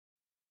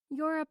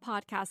You're a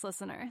podcast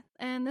listener,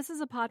 and this is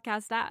a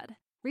podcast ad.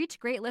 Reach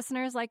great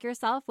listeners like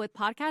yourself with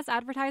podcast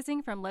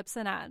advertising from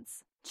Libsyn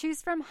Ads.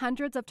 Choose from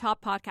hundreds of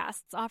top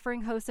podcasts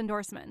offering host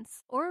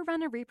endorsements, or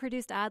run a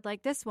reproduced ad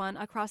like this one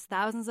across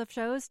thousands of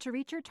shows to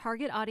reach your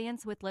target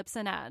audience with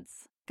Libsyn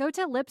Ads. Go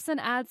to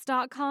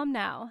libsynads.com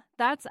now.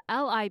 That's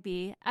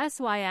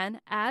LIBSYN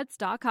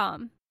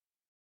ads.com.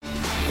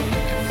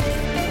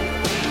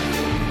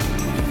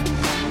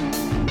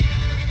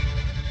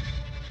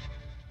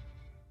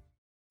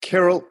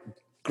 Kirill,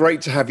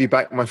 great to have you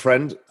back, my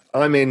friend.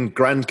 I'm in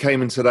Grand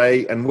Cayman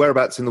today, and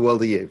whereabouts in the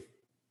world are you?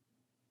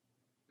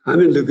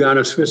 I'm in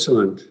Lugano,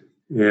 Switzerland,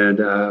 and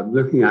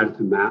looking out at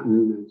the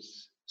mountain.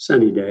 It's a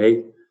sunny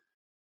day,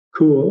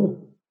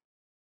 cool,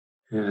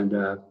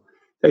 and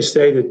they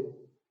say that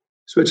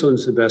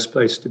Switzerland's the best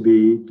place to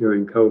be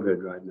during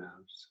COVID right now.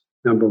 It's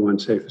number one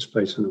safest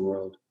place in the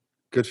world.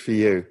 Good for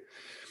you.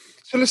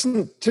 So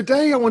listen,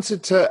 today I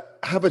wanted to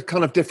have a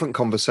kind of different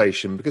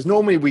conversation because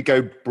normally we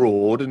go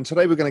broad and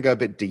today we're going to go a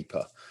bit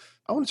deeper.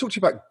 I want to talk to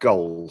you about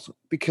gold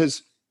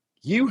because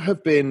you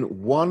have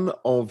been one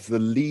of the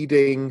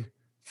leading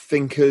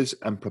thinkers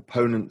and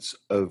proponents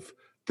of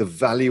the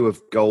value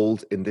of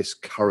gold in this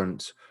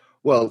current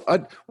world.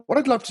 What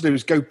I'd love to do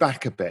is go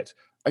back a bit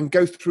and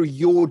go through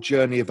your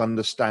journey of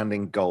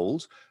understanding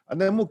gold,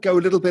 and then we'll go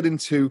a little bit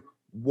into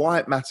why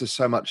it matters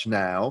so much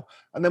now,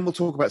 and then we'll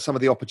talk about some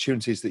of the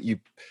opportunities that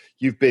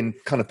you've been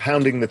kind of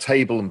pounding the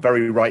table and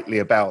very rightly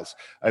about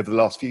over the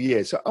last few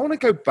years. So I want to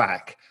go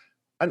back.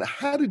 And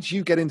how did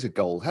you get into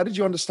gold? How did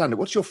you understand it?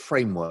 What's your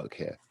framework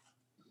here?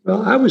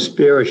 Well, I was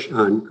bearish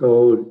on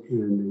gold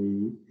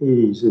in the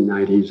 80s and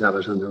 90s. I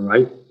was on the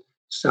right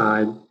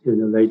side in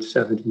the late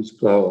 70s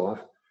blow off.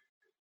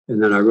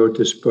 And then I wrote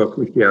this book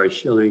with Gary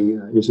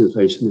Schilling, Is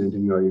Inflation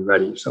Ending? Are You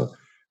Ready? So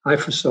I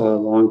foresaw a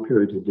long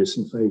period of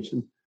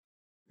disinflation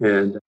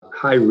and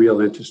high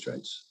real interest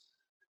rates.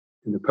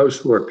 In the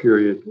post-war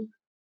period,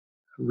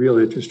 real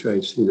interest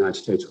rates in the United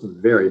States were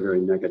very, very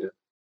negative.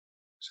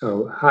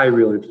 So high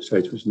real interest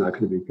rates was not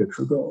going to be good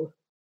for gold.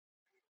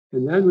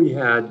 And then we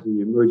had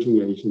the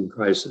emerging Asian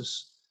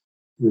crisis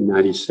in the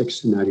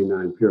 96 to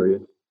 99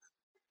 period.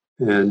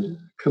 And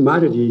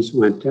commodities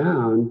went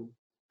down,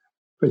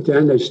 but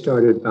then they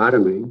started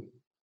bottoming.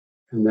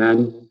 And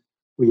then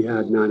we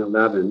had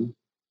 9/11,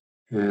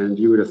 and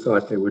you would have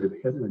thought they would have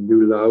hit a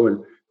new low. And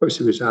of course,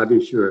 it was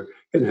obvious you were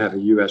going to have a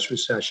US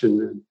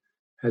recession and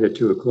headed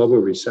to a global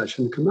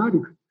recession.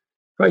 Commodity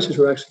prices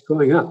were actually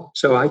going up.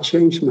 So I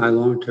changed my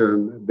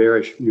long-term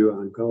bearish view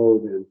on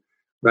gold and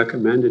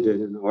recommended it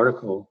in an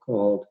article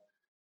called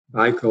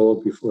Buy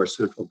Gold Before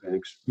Central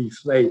Banks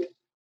Reflate.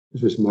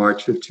 This was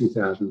March of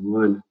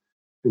 2001,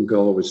 and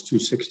gold was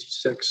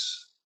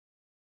 266.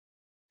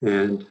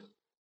 And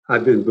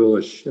I've been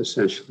bullish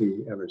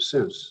essentially ever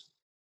since.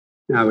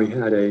 Now we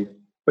had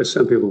what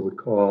some people would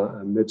call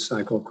a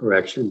mid-cycle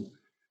correction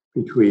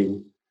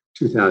between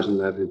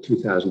 2011 and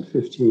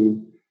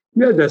 2015.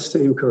 We had that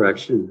same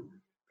correction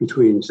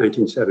between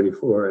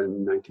 1974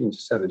 and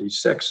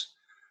 1976,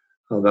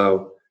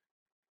 although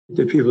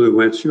the people who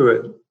went through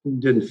it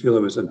didn't feel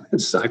it was a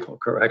mid-cycle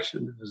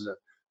correction. It was a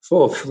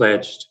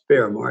full-fledged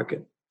bear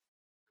market.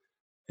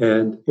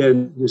 And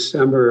in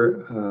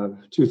December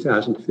of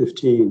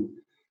 2015,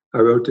 I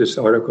wrote this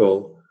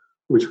article,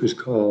 which was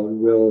called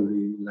Will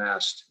the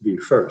Last Be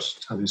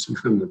First, obviously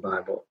from the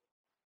Bible.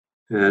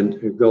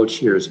 And gold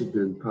shares had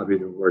been probably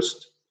the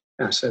worst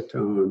asset to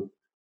own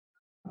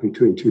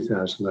between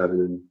 2011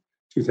 and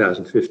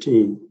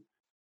 2015.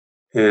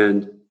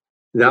 And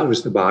that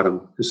was the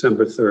bottom.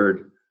 December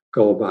 3rd,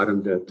 gold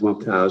bottomed at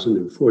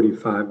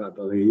 1,045, I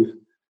believe,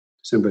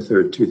 December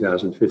 3rd,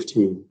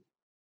 2015.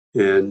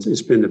 And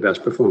it's been the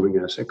best performing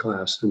asset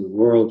class in the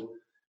world.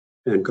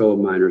 And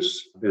gold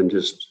miners have been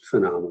just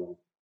phenomenal.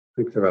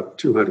 I think they're up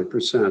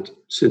 200%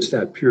 since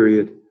that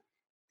period.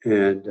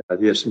 And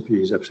the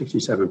S&P is up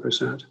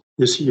 67%.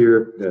 This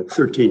year, the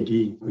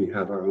 13D, we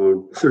have our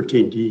own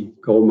 13D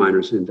Gold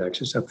Miners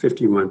Index, is up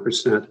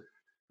 51%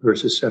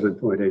 versus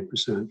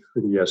 7.8%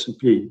 for the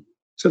S&P.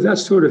 So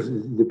that's sort of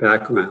the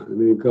background. I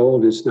mean,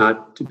 gold is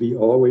not to be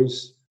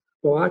always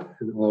bought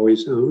and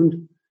always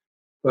owned,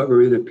 but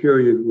we're in a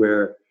period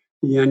where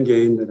the end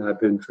game that I've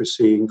been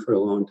foreseeing for a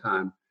long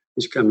time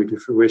is coming to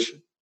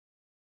fruition.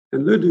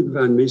 And Ludwig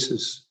von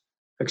Mises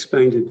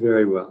explained it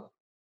very well.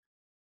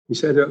 He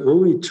said there are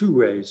only two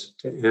ways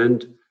to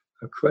end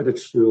a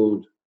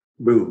credit-fueled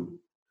boom.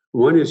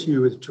 One is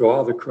you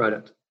withdraw the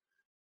credit.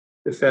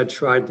 The Fed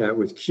tried that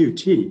with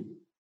QT,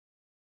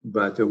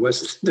 but there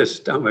wasn't the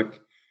stomach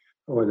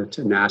or the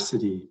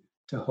tenacity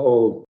to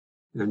hold.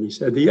 And he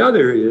said the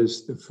other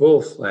is the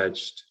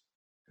full-fledged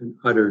and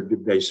utter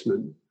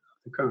debasement of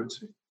the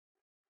currency.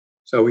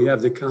 So we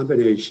have the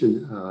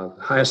combination of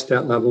highest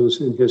debt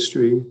levels in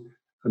history,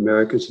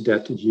 America's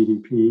debt to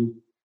GDP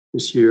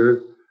this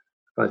year.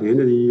 By the end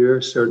of the year,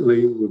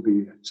 certainly will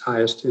be its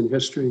highest in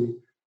history,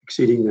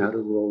 exceeding that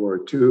of World War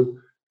II.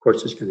 Of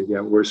course, it's going to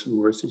get worse and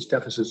worse. These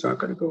deficits aren't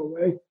going to go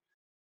away.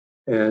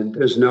 And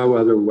there's no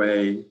other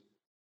way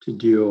to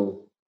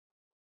deal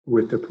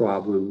with the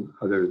problem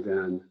other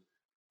than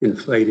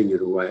inflating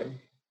it away.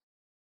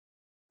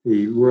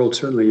 The world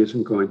certainly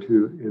isn't going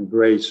to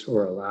embrace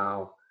or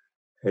allow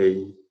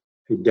a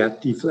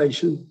debt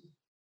deflation.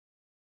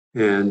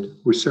 And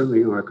we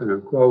certainly aren't going to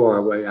grow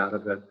our way out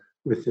of it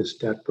with this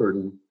debt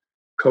burden,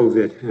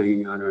 COVID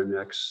hanging on our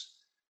necks,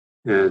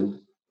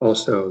 and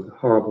also the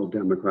horrible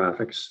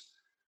demographics,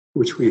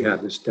 which we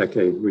have this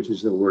decade, which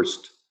is the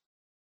worst,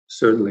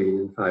 certainly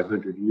in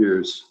 500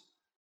 years,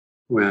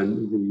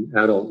 when the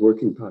adult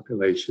working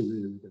population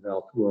in the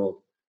developed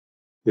world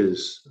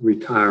is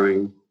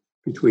retiring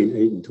between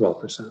 8 and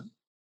 12%.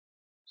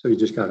 So you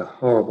just got a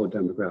horrible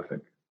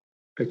demographic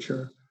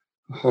picture,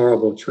 a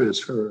horrible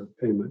transfer of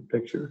payment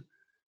picture,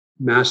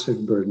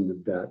 massive burden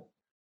of debt.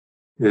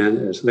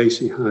 And as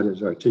Lacey Hunt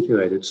has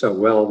articulated so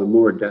well, the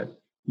more debt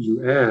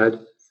you add,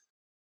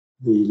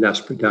 the less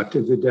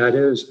productive the debt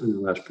is, and the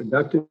less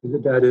productive the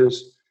debt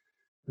is,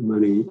 the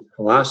money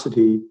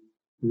velocity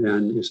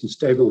then isn't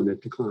stable and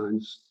it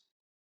declines.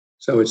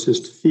 So it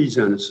just feeds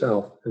on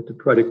itself that the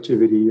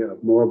productivity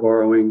of more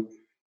borrowing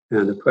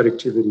and the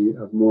productivity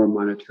of more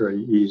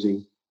monetary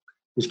easing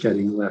is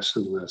getting less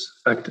and less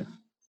effective.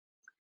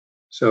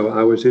 So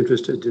I was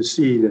interested to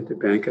see that the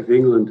Bank of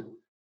England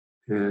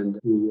and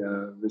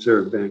the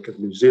Reserve Bank of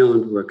New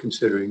Zealand were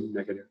considering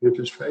negative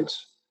interest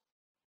rates.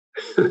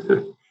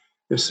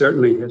 There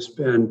certainly has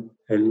been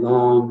a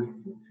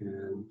long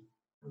and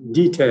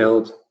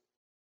detailed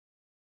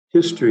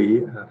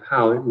history of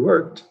how it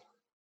worked.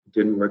 It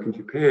didn't work in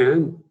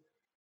Japan.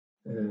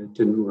 It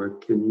didn't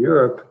work in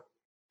Europe.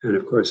 And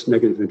of course,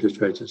 negative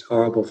interest rates is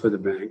horrible for the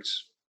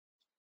banks.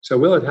 So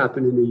will it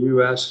happen in the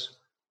US?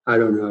 I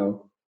don't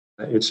know.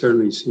 It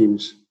certainly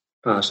seems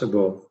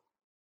possible.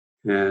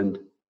 And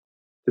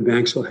the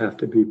banks will have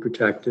to be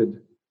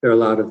protected. There are a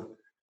lot of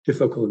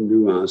difficult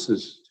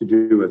nuances to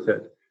do with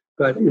it.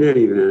 But in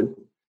any event,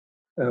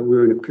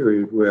 we're in a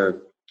period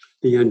where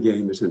the end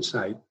game is in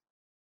sight.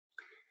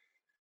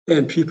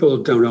 And people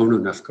don't own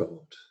enough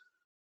gold.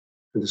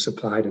 And the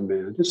supply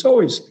demand,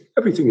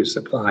 everything is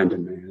supply and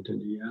demand in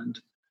the end.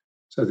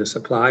 So the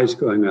supply is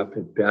going up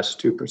at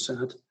best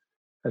 2%,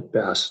 at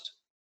best.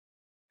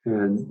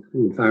 And the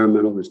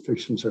environmental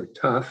restrictions are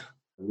tough.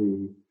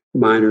 The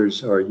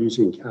miners are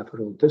using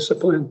capital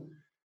discipline,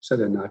 so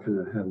they're not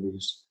going to have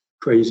these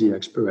crazy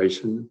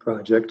exploration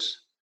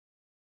projects.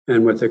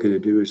 And what they're going to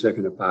do is they're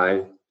going to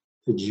buy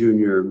the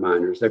junior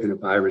miners. They're going to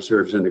buy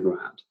reserves in the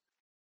ground.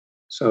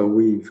 So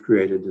we've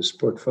created this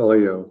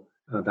portfolio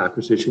of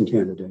acquisition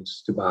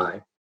candidates to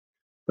buy.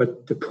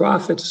 But the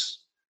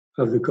profits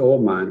of the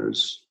gold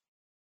miners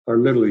are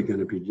literally going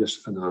to be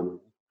just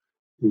phenomenal.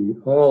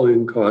 The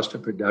all-in cost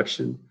of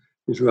production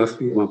is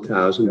roughly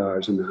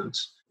 $1,000 an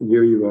ounce. And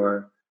here you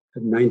are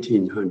at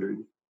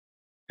 $1,900.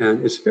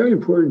 And it's very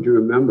important to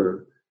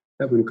remember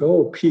that when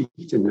gold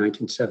peaked in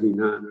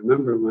 1979,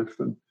 remember it went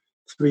from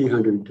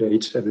 300 to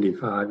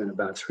 875 in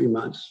about 3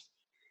 months.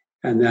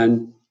 And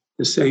then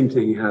the same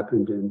thing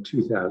happened in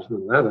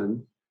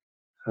 2011.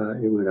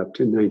 It went up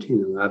to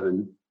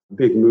 1911,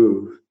 big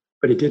move,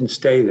 but it didn't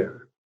stay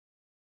there.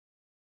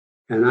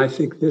 And I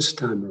think this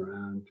time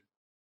around,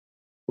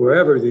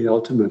 wherever the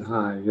ultimate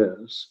high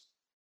is,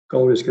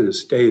 gold is going to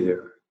stay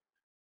there.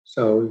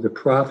 So the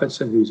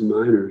profits of these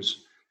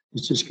miners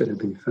is just going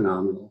to be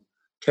phenomenal.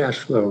 Cash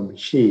flow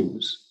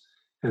machines,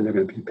 and they're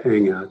going to be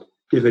paying out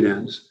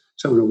dividends.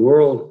 So in a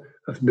world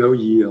of no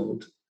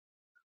yield,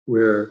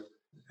 where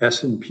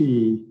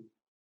S&P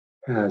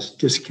has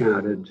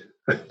discounted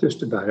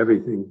just about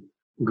everything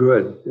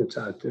good that's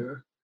out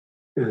there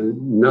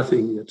and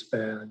nothing that's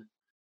bad,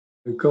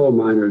 the gold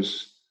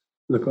miners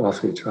look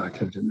awfully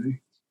attractive to me.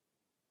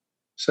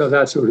 So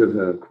that's sort of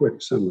a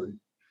quick summary.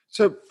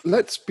 So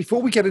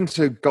before we get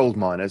into gold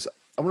miners,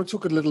 I want to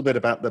talk a little bit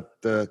about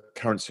the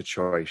current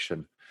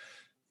situation.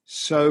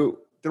 So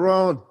there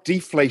are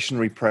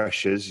deflationary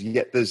pressures,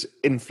 yet there's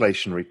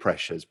inflationary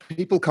pressures.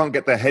 People can't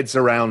get their heads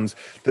around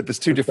that there's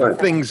two different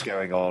things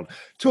going on.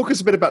 Talk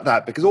us a bit about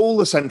that, because all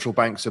the central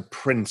banks are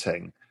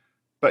printing,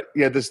 but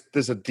yeah,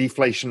 there's a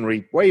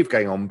deflationary wave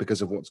going on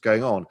because of what's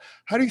going on.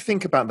 How do you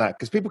think about that?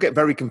 Because people get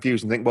very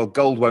confused and think, well,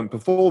 gold won't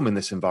perform in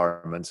this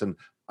environment. And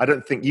I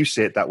don't think you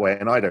see it that way,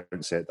 and I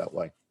don't see it that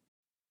way.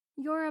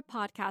 You're a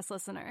podcast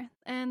listener,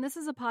 and this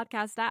is a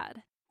podcast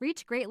ad.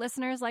 Reach great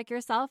listeners like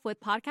yourself with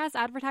podcast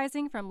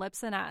advertising from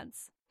Libsyn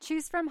Ads.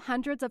 Choose from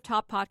hundreds of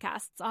top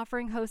podcasts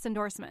offering host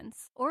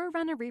endorsements, or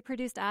run a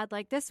reproduced ad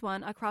like this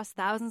one across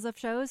thousands of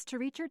shows to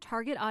reach your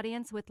target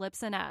audience with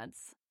Libsyn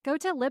Ads. Go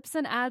to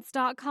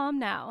libsynads.com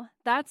now.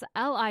 That's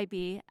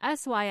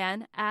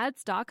LIBSYN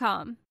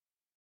ads.com.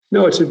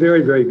 No, it's a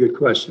very, very good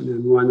question,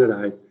 and one that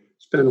I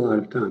spent a lot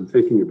of time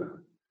thinking about.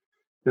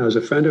 Now, as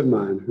a friend of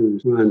mine who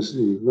runs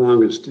the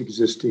longest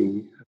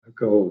existing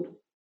gold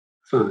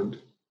fund,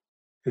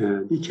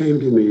 and he came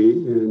to me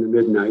in the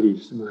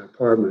mid-90s to my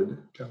apartment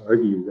to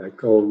argue that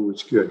gold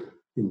was good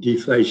in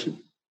deflation.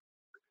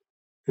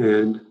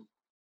 And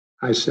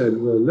I said,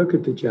 well, look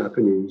at the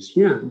Japanese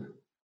yen.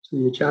 So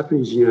the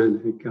Japanese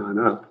yen had gone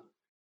up.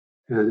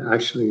 And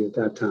actually at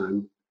that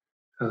time,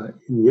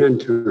 in yen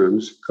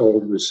terms,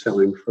 gold was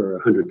selling for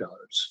 $100.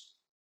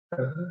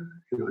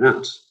 an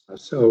ounce.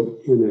 So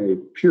in a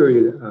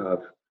period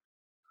of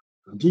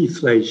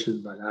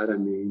deflation, by that I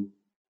mean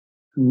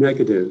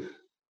negative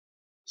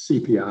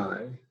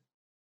CPI,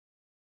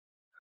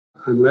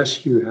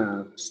 unless you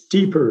have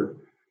steeper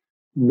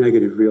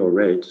negative real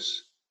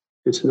rates,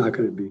 it's not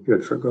going to be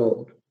good for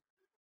gold.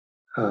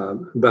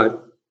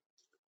 But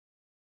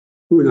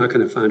we're not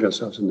going to find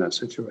ourselves in that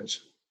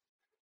situation.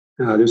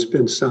 Now, there's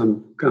been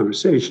some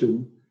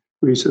conversation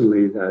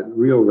recently that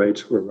real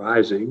rates were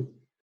rising,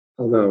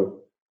 although,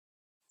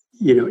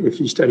 if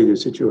you study the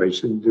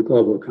situation, the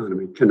global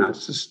economy cannot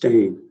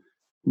sustain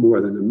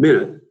more than a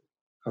minute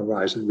a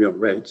rise in real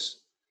rates.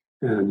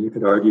 And you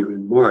could argue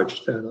in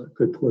March that a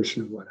good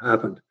portion of what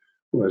happened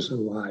was a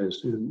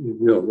rise in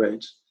real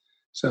rates.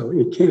 So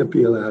it can't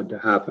be allowed to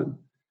happen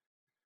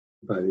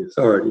by the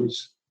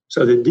authorities.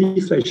 So the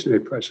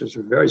deflationary pressures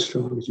are very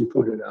strong, as you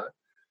pointed out.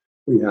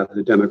 We have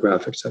the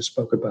demographics I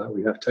spoke about.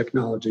 We have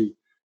technology.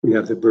 We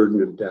have the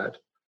burden of debt,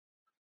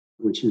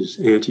 which is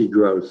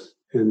anti-growth.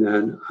 And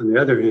then on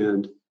the other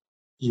hand,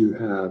 you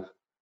have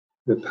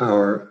the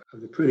power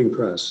of the printing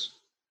press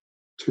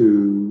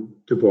to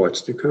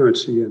debauch the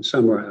currency. And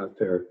somewhere out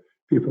there,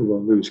 people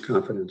will lose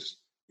confidence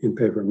in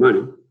paper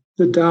money.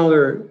 The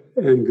dollar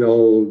and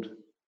gold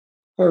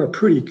are a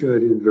pretty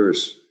good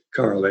inverse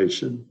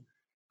correlation.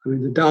 I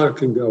mean, the dollar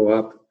can go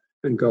up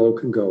and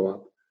gold can go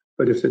up.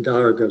 But if the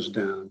dollar goes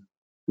down,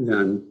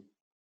 then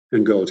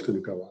gold's going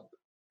to go up.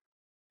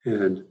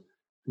 And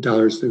the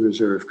dollar is the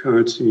reserve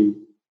currency,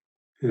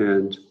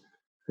 and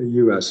the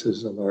U.S.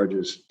 is the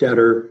largest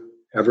debtor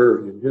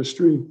ever in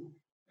history,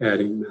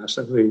 adding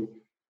massively.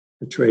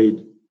 The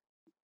trade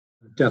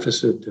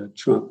deficit that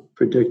Trump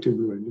predicted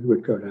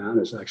would go down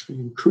has actually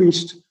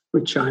increased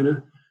with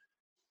China.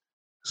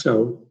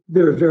 So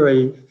there are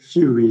very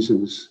few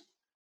reasons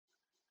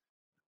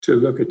to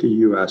look at the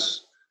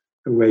U.S.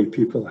 the way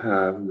people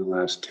have in the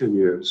last 10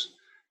 years.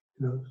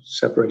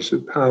 Separation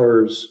of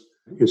powers,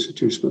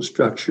 institutional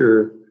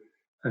structure.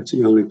 That's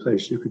the only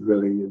place you could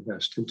really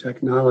invest in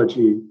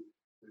technology,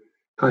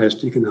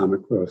 highest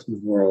economic growth in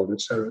the world,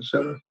 et cetera, et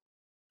cetera.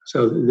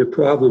 So the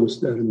problems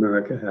that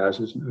America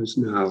has is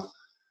now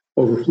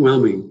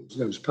overwhelming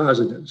those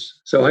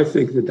positives. So I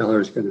think the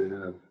dollar is going to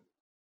have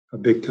a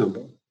big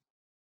tumble.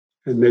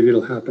 And maybe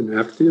it'll happen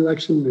after the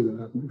election, maybe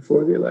it'll happen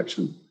before the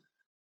election.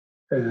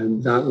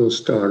 And that will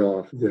start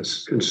off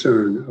this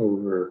concern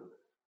over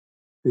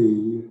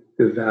the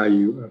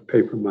value of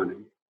paper money.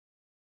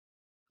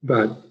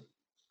 But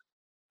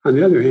on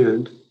the other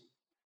hand,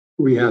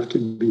 we have to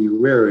be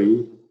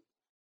wary,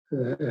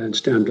 and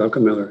Stan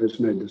Druckenmiller has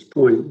made this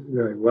point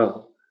very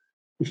well.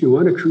 If you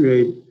want to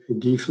create a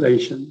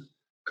deflation,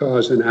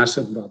 cause an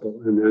asset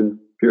bubble and then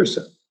pierce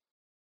it.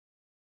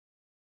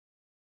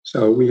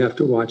 So we have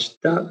to watch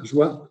that as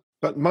well.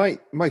 But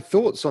my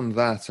thoughts on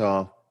that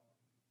are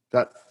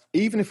that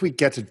even if we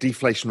get a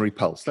deflationary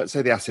pulse, let's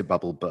say the asset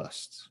bubble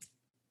bursts,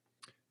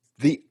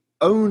 the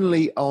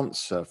only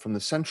answer from the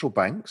central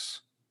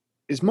banks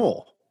is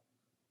more.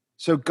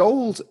 So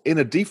gold in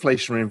a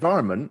deflationary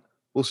environment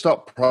will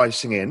start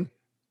pricing in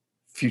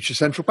future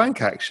central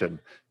bank action.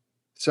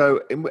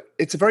 So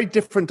it's a very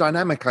different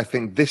dynamic, I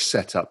think, this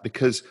setup,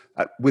 because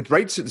with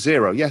rates at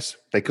zero, yes,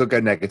 they could go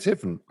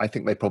negative, and I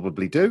think they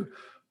probably do.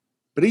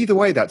 But either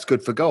way, that's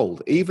good for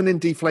gold, even in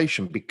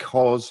deflation,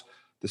 because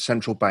the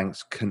central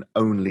banks can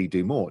only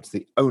do more. It's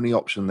the only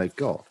option they've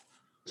got.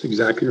 That's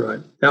exactly right.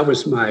 That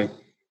was my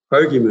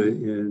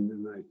argument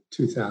in my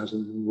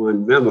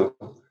 2001 memo: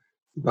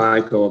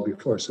 buy gold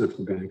before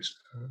central banks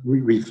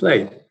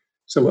reflate.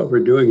 So what we're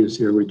doing is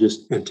here, we're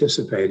just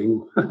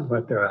anticipating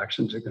what their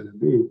actions are going to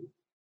be.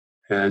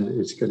 And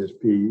it's going to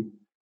be,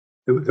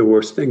 the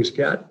worse things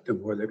get, the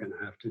more they're going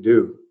to have to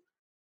do.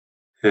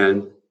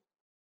 And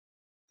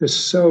there's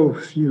so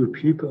few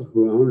people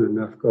who own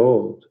enough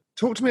gold.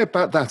 Talk to me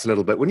about that a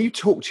little bit. When you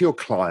talk to your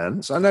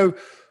clients, I know,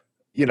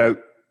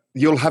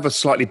 you'll have a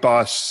slightly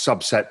biased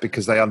subset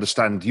because they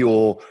understand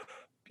your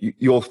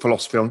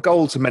philosophy on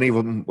gold, so many of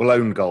them will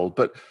own gold.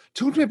 But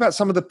talk to me about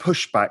some of the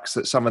pushbacks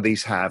that some of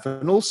these have,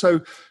 and also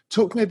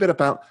talk to me a bit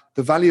about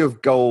the value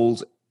of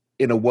gold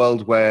in a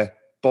world where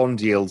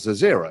bond yields are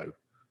zero,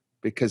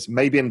 because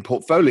maybe in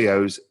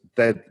portfolios,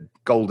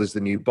 gold is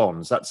the new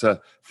bonds. That's a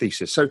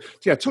thesis. So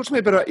talk to me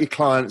a bit about your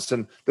clients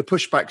and the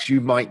pushbacks you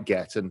might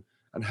get and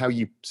how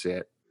you see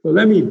it. Well,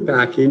 let me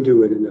back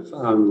into it in the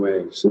following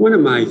way. So one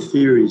of my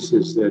theories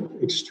is that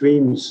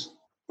extremes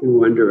in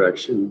one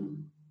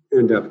direction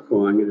end up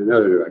going in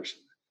another direction.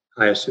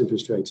 Highest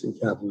interest rates in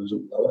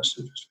capitalism, lowest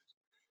interest rates.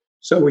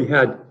 So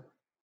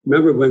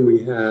remember when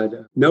we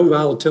had no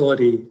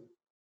volatility,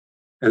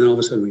 and then all of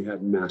a sudden we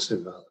had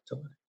massive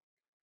volatility.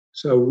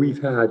 So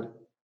we've had,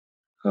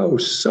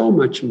 so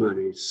much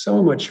money,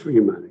 so much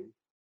free money.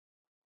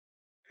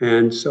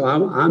 And so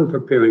I'm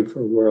preparing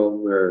for a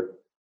world where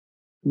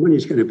money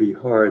is going to be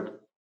hard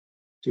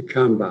to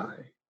come by.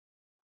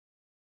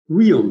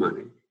 Real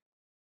money.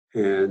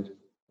 And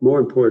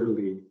more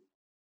importantly,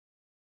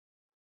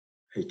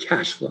 a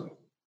cash flow.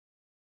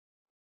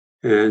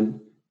 And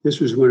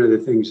this was one of the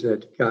things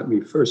that got me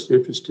first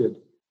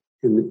interested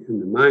in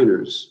the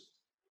miners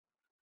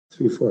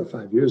 3, 4,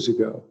 5 years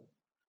ago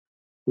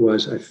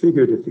was I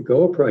figured if the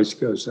gold price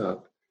goes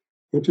up,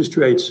 interest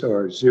rates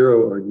are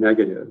zero or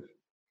negative,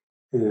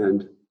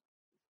 and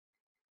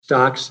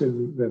stocks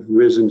have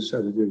risen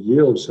so that their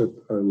yields are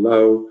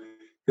low,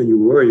 and you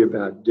worry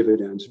about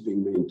dividends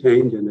being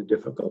maintained in a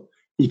difficult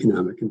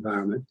economic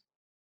environment.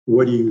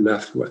 What are you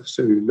left with?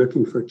 So you're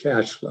looking for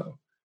cash flow,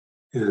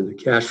 and the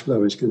cash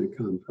flow is going to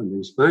come from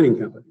these mining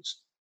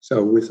companies.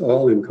 So with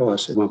all-in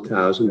costs at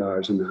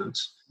 $1,000 an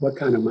ounce, what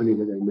kind of money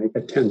do they make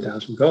at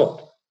 10,000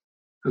 gold?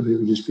 I mean, it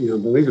would just be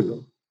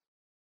unbelievable.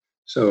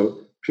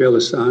 So Pierre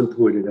Lassonde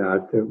pointed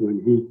out that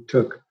when he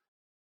took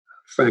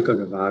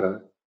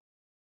Franco-Nevada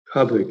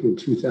public in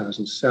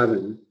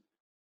 2007,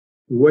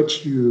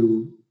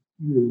 the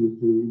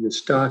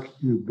stock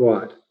you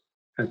bought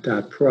at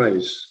that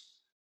price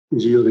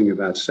is yielding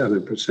about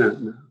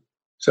 7% now.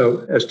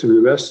 So as to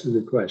the rest of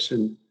the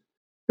question,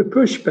 the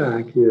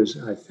pushback is,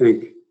 I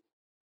think,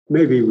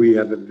 maybe we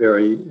have a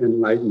very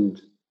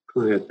enlightened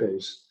client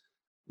base,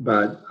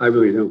 but I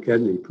really don't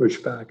get any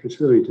pushback. It's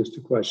really just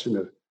a question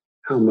of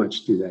how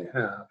much do they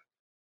have?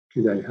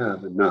 Do they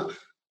have enough?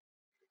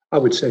 I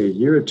would say a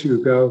year or two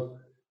ago,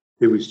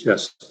 it was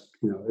just,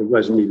 it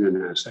wasn't even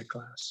an asset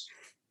class.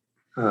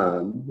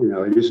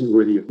 It isn't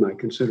worthy of my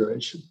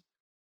consideration.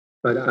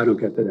 But I don't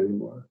get that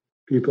anymore.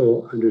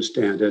 People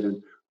understand it.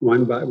 And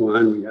one by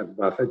one, we have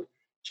Buffett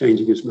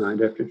changing his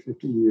mind after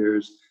 50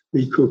 years.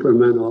 Lee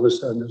Cooperman all of a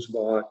sudden has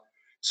bought.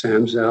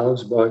 Sam Zell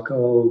has bought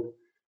gold.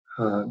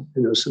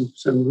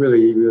 Some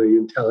really, really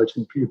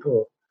intelligent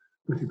people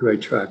with a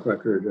great track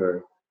record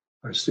are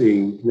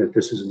seeing that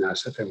this is an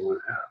asset they want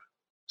to have.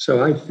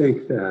 So I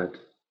think that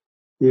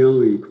the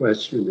only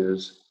question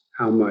is,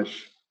 how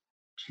much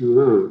do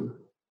you own?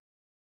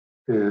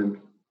 And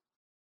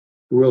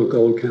the World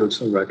Gold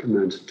Council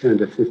recommends 10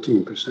 to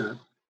 15%.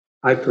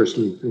 I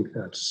personally think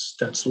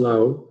that's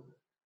low.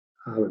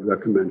 I would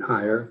recommend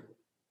higher,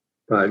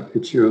 but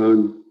it's your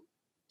own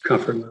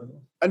comfort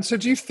level. And so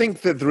do you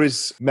think that there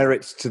is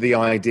merit to the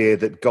idea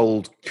that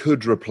gold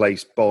could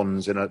replace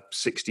bonds in a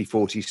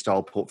 60-40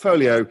 style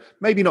portfolio?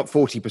 Maybe not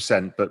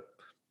 40%, but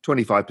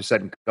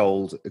 25%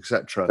 gold,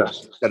 etc.,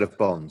 yes, instead of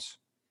bonds?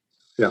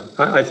 Yeah,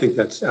 I think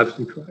that's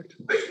absolutely correct.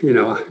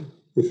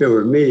 If it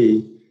were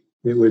me,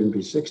 it wouldn't be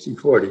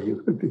 60-40.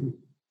 It would be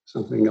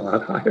something a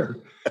lot higher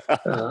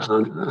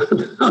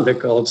on the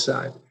gold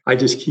side. I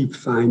just keep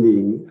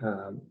finding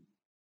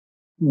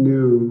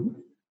new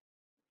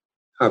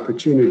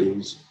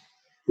opportunities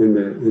in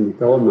the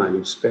gold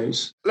mining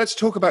space. Let's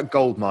talk about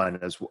gold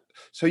miners.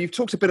 So you've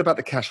talked a bit about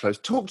the cash flows.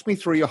 Talk to me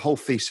through your whole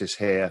thesis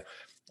here,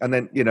 and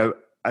then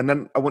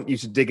I want you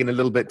to dig in a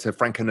little bit to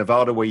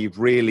Franco-Nevada, where you've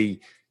really,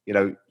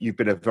 you've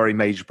been a very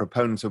major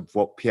proponent of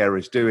what Pierre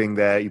is doing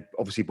there. You've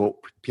obviously bought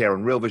Pierre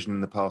on Real Vision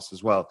in the past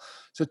as well.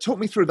 So talk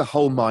me through the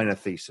whole miner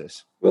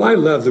thesis. Well, I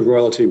love the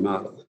royalty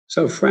model.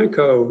 So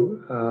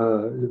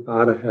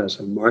Franco-Nevada has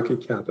a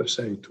market cap of,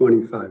 say,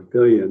 $25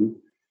 billion,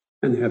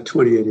 and they have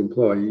 28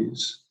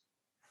 employees.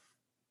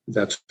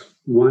 That's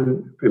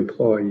one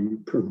employee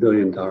per $1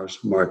 billion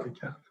market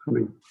cap. I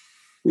mean,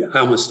 I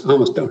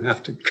almost don't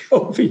have to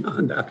go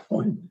beyond that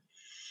point.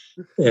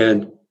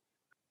 And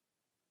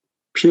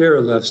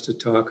Pierre loves to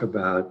talk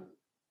about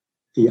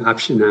the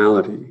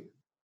optionality.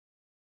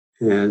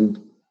 And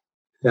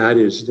that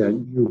is that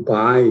you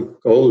buy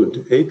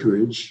gold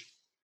acreage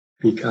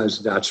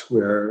because that's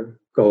where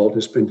gold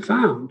has been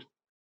found.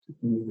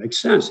 It makes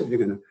sense. If you're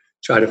going to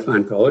try to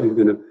find gold, you're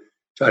going to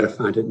try to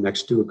find it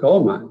next to a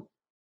gold mine.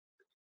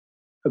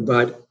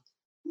 But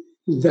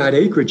that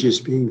acreage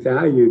is being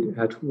valued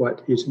at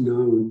what is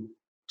known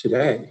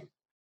today,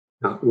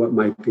 not what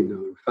might be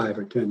known 5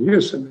 or 10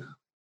 years from now.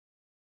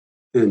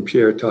 And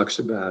Pierre talks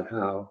about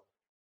how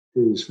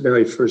his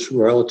very first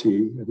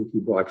royalty, I think he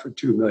bought for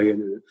 $2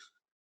 million, and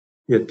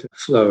it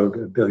flowed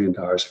 $1 billion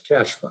of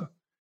cash flow.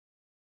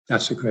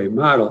 That's a great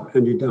model.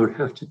 And you don't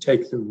have to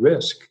take the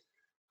risk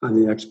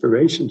on the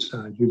exploration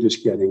side. You're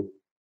just getting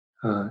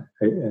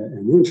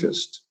an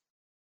interest.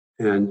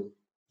 And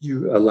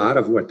a lot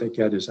of what they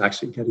get is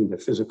actually getting the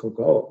physical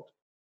gold.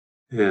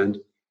 And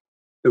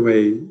the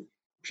way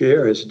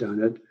Pierre has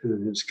done it,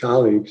 and his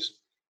colleagues,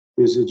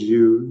 is that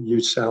you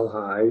sell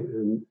high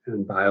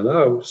and buy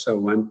low. So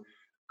when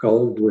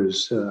gold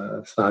was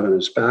flat on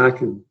its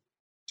back in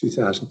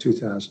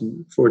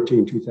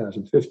 2014,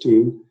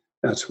 2015,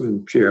 that's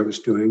when Pierre was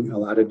doing a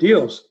lot of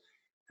deals.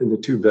 And the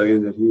 $2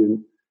 billion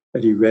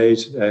that he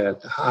raised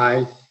at the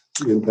high,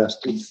 he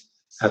invested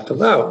at the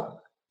low.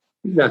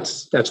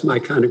 That's my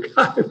kind of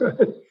guy,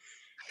 right?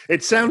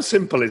 It sounds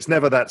simple. It's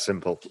never that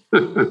simple.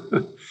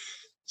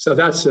 So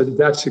that's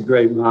a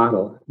great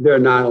model. There are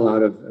not a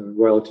lot of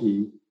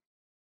royalty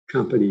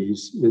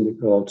companies in the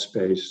gold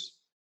space.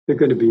 They're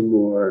going to be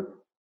more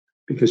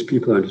because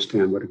people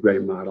understand what a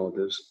great model it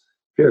is.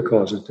 Pierre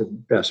calls it the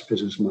best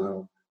business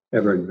model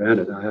ever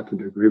invented. I happen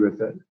to agree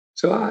with it.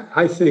 So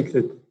I think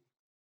that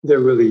they're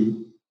really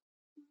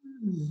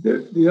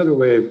the other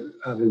way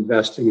of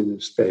investing in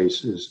this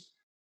space is,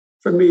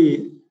 for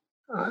me,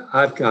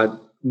 I've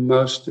got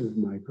most of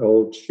my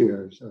gold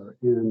shares are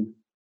in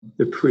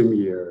the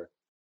premier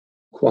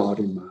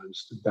quality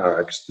mines, the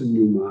Barricks, the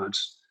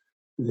Newmonts,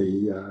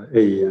 the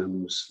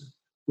AEMs.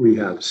 We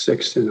have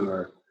 6 in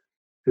our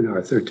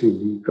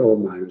 13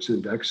 gold miners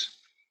index.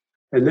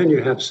 And then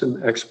you have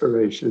some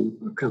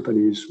exploration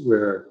companies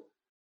where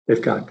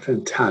they've got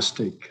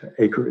fantastic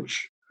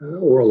acreage.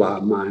 Orla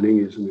Mining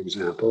is an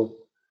example.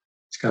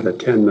 It's got a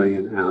 10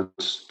 million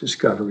ounce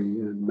discovery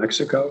in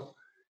Mexico.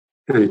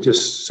 And it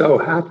just so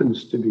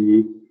happens to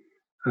be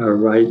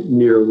right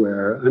near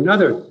where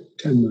another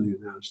 10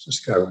 million ounce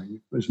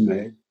discovery was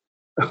made.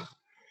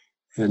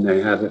 And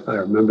they have, if I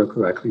remember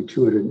correctly,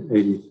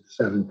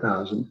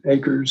 287,000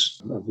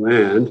 acres of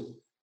land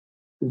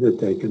that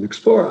they can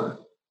explore on.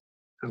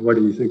 And what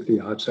do you think the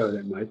odds are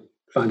they might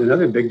find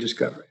another big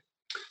discovery?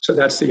 So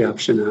that's the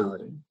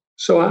optionality.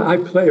 So I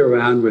play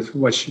around with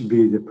what should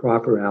be the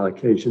proper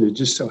allocation. It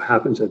just so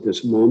happens at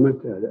this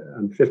moment that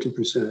I'm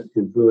 50%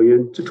 in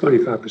bullion to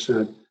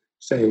 25%,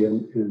 say,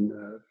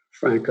 in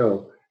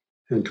Franco,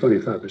 and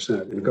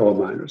 25% in gold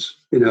miners.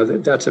 You know,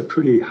 that's a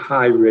pretty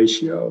high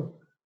ratio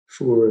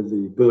for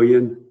the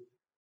bullion,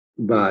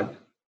 but,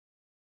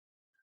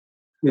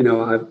 you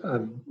know,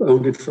 I've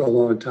owned it for a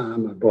long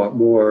time. I bought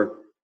more.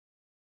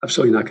 I'm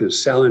certainly not going to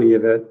sell any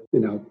of it, you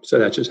know, so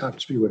that just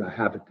happens to be what I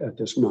have at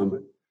this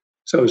moment.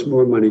 So as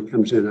more money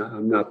comes in,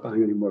 I'm not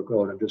buying any more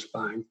gold. I'm just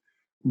buying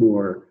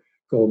more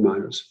gold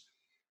miners.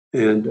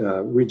 And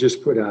we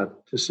just put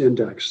out this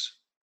index,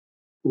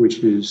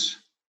 which is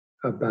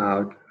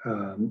about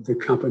the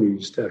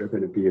companies that are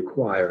going to be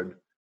acquired.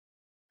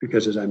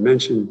 Because as I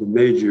mentioned, the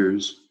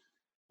majors,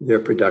 their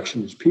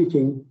production is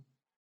peaking.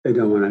 They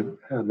don't want to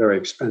have very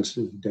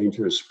expensive,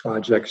 dangerous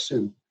projects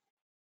in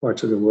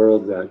parts of the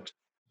world that,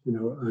 you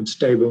know, are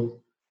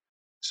unstable.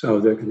 So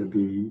they're going to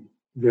be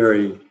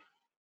very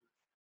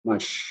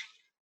much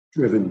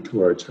driven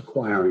towards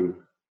acquiring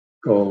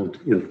gold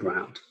in the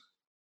ground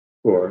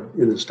or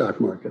in the stock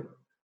market.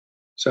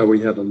 So we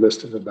have a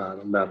list of about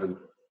 11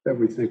 that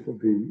we think will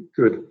be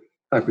good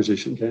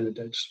acquisition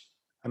candidates.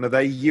 And are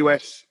they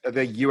US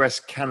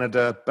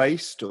Canada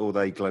based, or are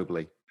they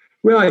globally?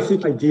 Well, I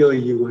think ideally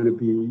you want to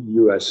be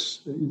US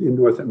in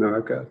North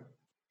America.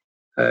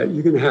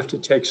 You're going to have to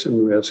take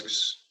some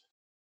risks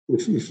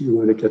if you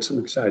want to get some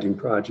exciting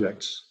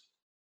projects.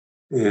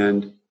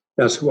 And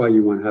that's why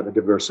you want to have a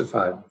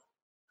diversified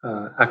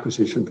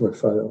acquisition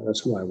portfolio.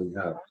 That's why we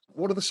have.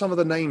 What are some of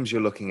the names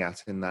you're looking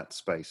at in that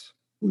space?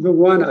 The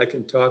one I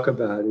can talk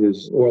about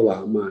is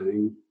Orla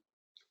Mining.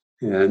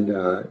 And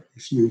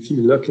if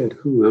you look at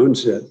who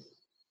owns it,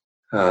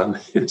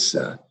 it's,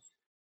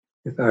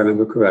 if I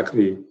remember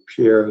correctly,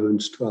 Pierre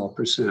owns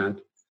 12%,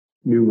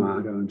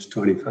 Newmont owns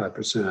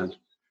 25%,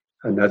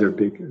 another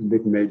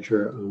big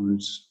major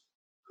owns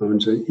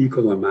an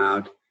equal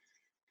amount.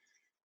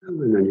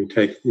 And then you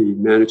take the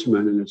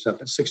management and it's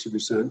up at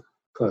 60%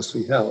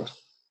 closely held.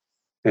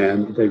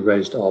 And they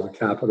raised all the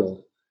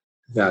capital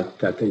that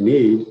they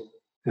need,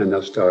 and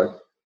they'll start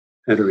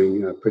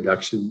entering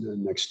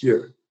production next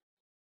year.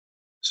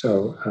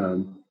 So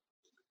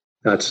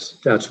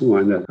that's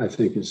one that I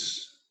think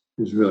is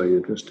really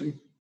interesting.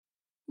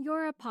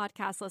 You're a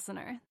podcast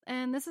listener,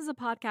 and this is a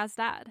podcast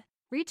ad.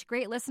 Reach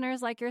great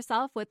listeners like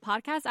yourself with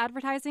podcast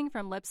advertising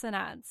from Libsyn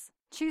Ads.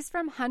 Choose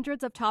from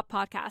hundreds of top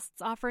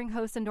podcasts offering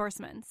host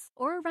endorsements,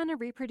 or run a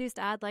reproduced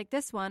ad like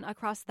this one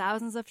across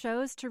thousands of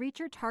shows to reach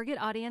your target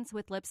audience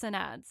with Libsyn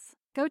Ads.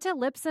 Go to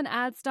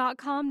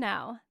libsynads.com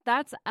now.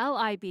 That's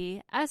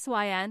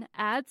LIBSYN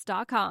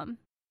ads.com.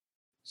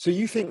 So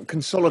you think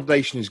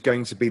consolidation is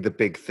going to be the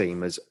big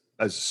theme as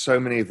so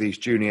many of these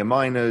junior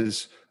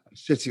miners are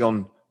sitting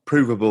on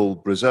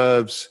provable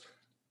reserves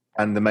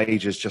and the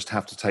majors just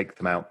have to take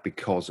them out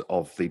because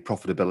of the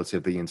profitability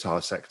of the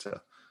entire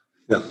sector?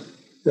 Yeah.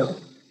 Yeah,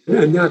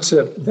 and that's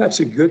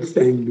a good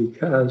thing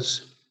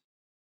because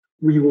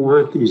we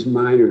want these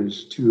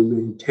miners to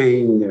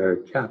maintain their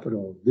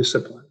capital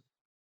discipline.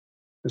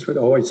 That's what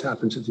always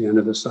happens at the end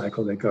of the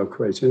cycle. They go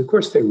crazy, and of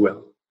course they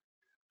will.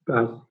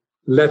 But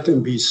let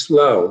them be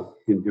slow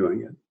in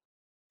doing it,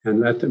 and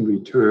let them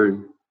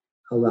return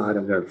a lot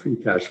of their free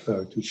cash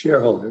flow to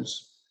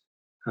shareholders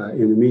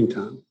in the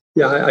meantime.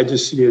 Yeah, I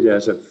just see it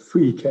as a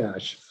free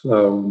cash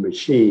flow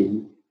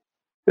machine.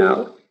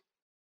 Now,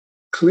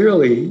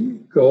 clearly,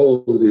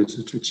 gold is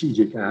a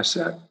strategic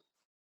asset,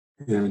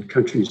 and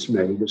countries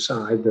may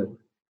decide that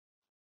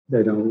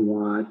they don't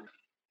want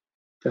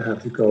to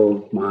have the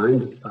gold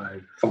mined by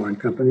foreign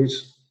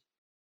companies.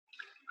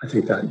 I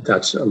think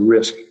that's a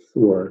risk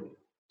for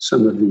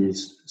some of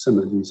these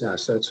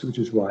assets, which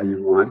is why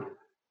you want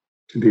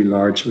to be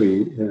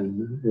largely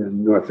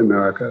in North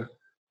America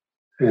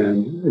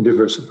and a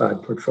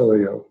diversified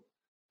portfolio.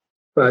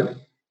 But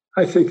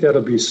I think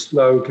that'll be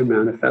slow to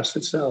manifest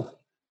itself.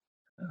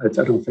 I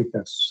don't think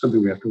that's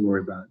something we have to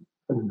worry about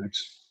in the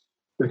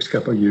next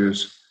couple of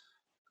years.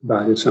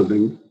 But it's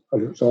something,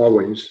 as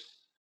always,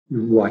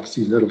 you watch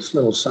these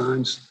little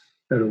signs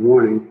that are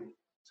warning,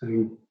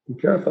 saying, be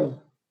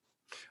careful.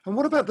 And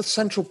what about the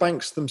central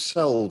banks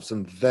themselves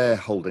and their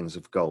holdings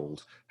of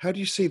gold? How do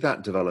you see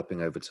that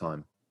developing over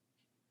time?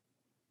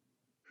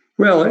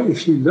 Well,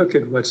 if you look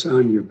at what's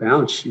on your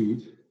balance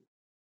sheet,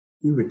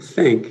 you would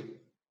think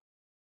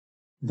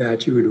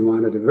that you would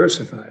want to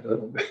diversify it a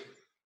little bit.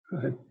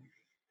 Right?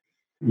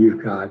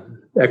 You've got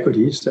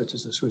equities such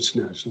as the Swiss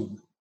National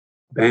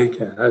Bank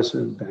has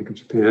and Bank of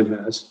Japan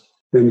has.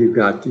 Then you've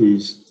got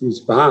these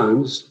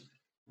bonds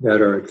that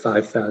are at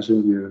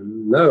 5,000-year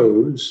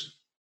lows,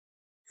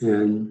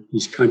 and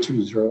these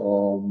countries are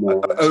all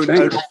more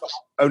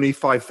only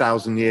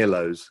 5,000-year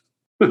lows.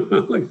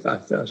 Only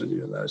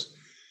 5,000-year lows.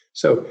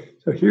 So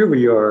here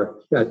we are,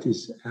 got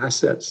these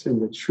assets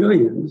in the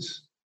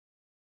trillions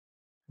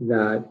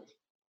that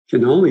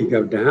can only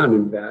go down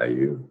in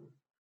value.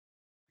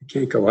 It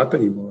can't go up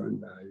anymore in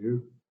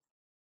value.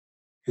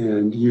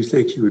 And you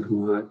think you would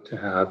want to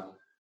have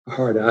a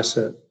hard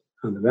asset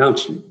on the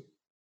balance sheet.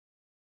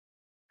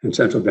 And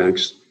central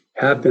banks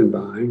have been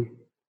buying.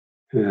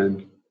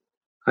 And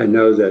I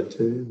know that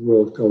the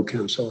World Gold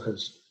Council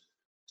has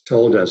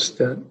told us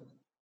that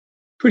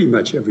pretty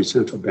much every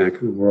central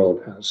bank in the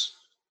world has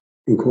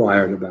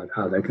inquired about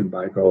how they can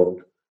buy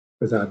gold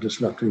without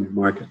disrupting the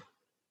market.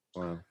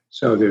 Wow.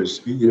 So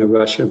there's,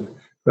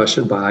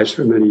 Russia buys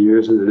for many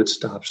years and then it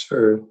stops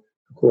for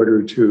a quarter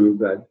or two.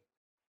 But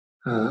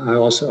I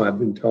also have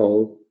been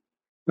told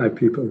by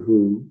people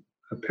who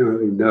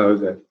apparently know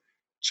that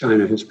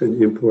China has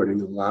been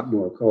importing a lot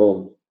more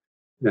gold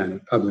than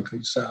it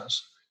publicly says.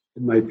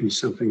 It might be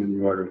something in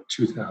the order of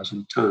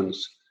 2,000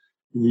 tons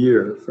a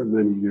year for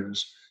many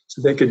years.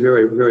 So they could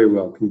very, very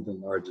well be the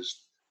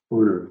largest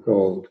owner of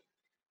gold.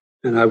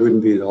 And I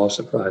wouldn't be at all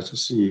surprised to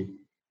see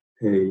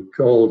a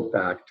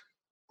gold-backed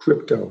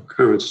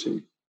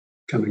cryptocurrency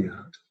coming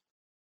out,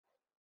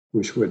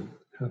 which would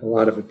have a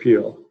lot of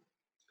appeal.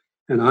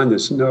 And on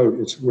this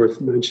note, it's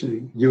worth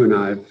mentioning, you and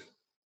I,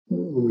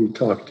 when we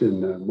talked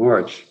in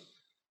March,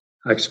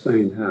 I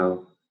explained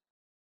how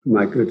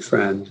my good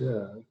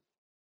friend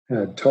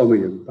had told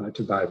me about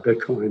to buy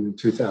Bitcoin in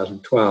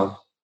 2012,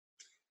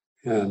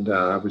 and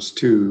I was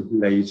too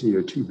lazy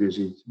or too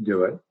busy to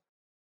do it.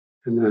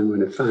 And then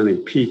when it finally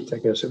peaked, I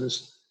guess it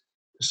was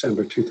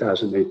December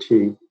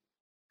 2018,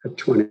 at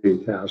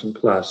 20,000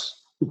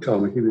 plus, he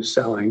told me he was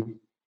selling.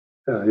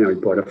 He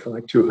bought it for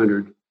like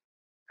 200.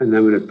 And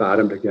then when it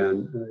bottomed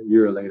again a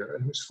year later,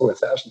 it was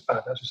 4,000,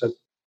 5,000.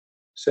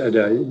 Said,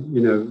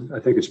 I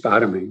think it's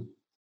bottoming.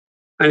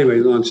 Anyway,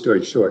 long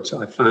story short,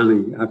 so I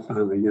finally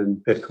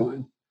in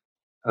Bitcoin,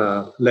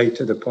 late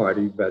to the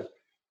party, but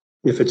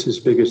if it's as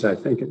big as I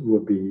think it will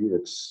be,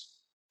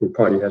 the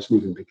party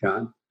hasn't even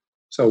begun.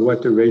 So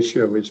what the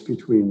ratio is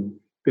between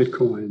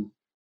Bitcoin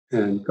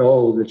and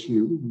gold that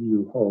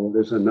you hold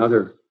is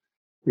another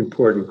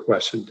important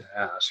question to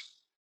ask.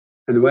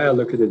 And the way I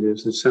look at it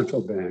is that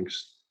central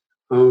banks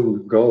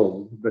own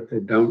gold, but they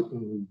don't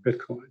own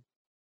Bitcoin.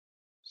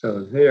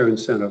 So they're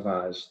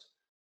incentivized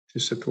to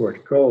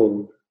support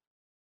gold,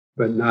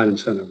 but not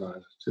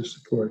incentivized to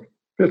support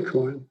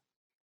Bitcoin.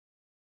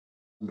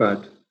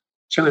 But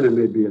China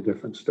may be a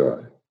different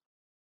story.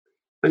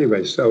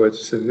 Anyway, so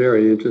it's a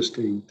very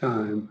interesting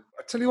time.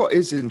 I tell you what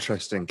is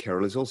interesting,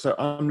 Kirill, is also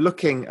I'm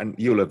looking, and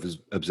you'll have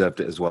observed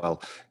it as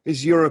well,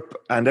 is Europe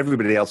and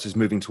everybody else is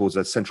moving towards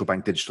a central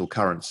bank digital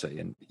currency.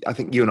 And I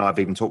think you and I have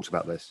even talked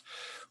about this.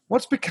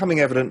 What's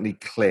becoming evidently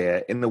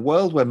clear in the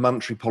world where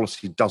monetary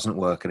policy doesn't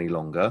work any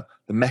longer,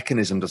 the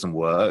mechanism doesn't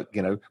work,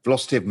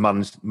 velocity of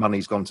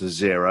money's gone to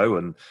zero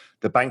and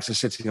the banks are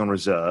sitting on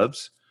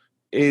reserves,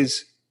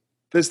 is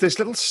there's this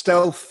little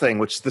stealth thing,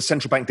 which is the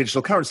central bank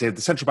digital currency,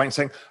 the central bank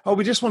saying,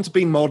 we just want to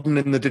be modern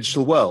in the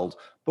digital world.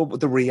 But what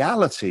the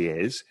reality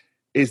is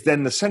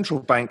then the central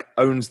bank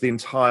owns the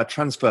entire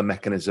transfer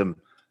mechanism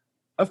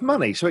of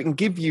money. So it can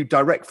give you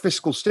direct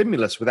fiscal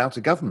stimulus without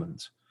a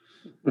government.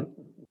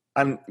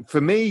 And for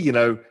me,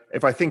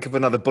 if I think of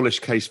another bullish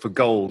case for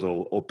gold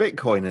or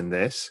Bitcoin in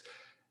this,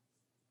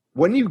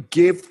 when you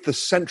give the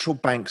central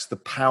banks the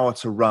power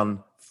to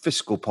run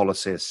fiscal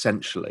policy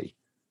essentially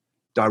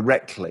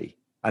directly,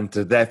 and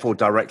to therefore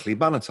directly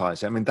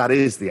monetize it. That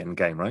is the end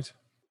game, right?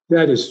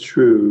 That is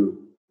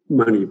true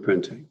money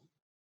printing.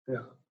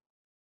 Yeah.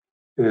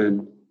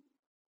 And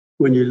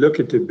when you look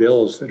at the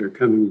bills that are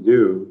coming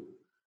due,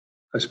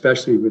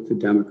 especially with the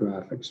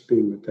demographics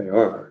being what they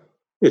are,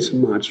 it's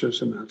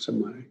monstrous amounts of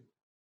money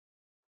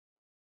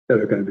that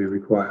are going to be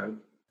required.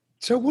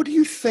 So what do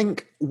you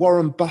think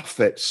Warren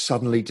Buffett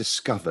suddenly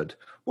discovered?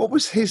 What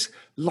was his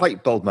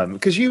light bulb moment?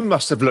 Because you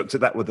must have looked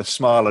at that with a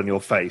smile on your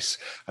face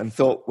and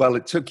thought, well,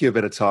 it took you a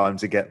bit of time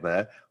to get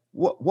there.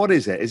 What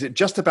is it? Is it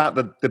just about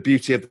the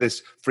beauty of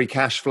this free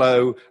cash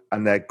flow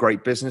and their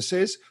great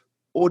businesses?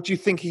 Or do you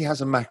think he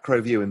has a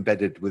macro view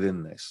embedded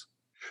within this?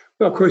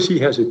 Well, of course, he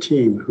has a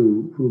team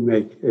who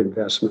make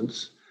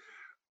investments.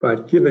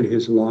 But given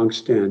his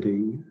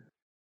longstanding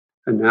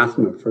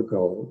anathema for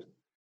gold,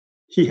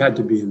 he had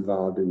to be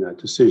involved in that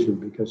decision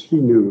because he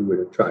knew it would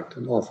attract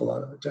an awful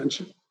lot of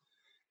attention.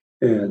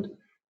 And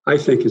I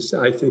think it's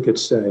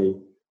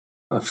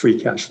a free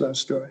cash flow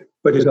story,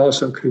 but it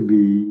also could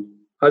be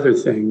other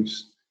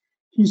things.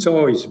 He's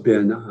always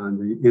been on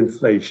the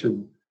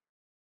inflation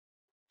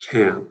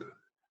camp.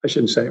 I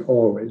shouldn't say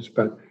always,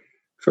 but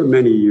for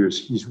many years,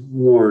 he's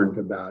warned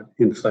about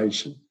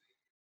inflation.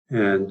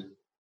 And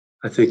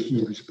I think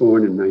he was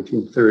born in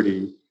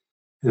 1930.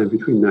 And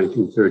between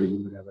 1930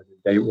 and whatever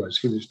the date was,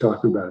 he was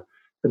talking about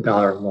the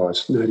dollar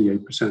lost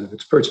 98% of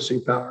its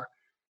purchasing power.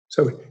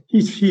 So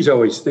he's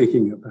always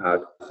thinking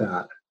about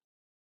that.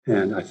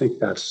 And I think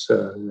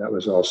that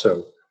was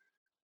also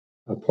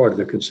a part of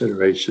the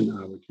consideration,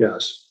 I would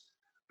guess.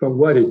 But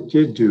what it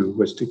did do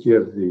was to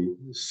give the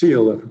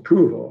seal of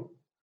approval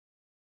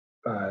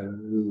by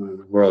one of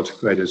the world's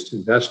greatest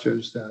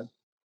investors that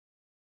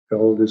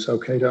gold is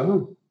okay to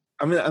own.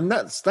 I mean, and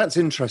that's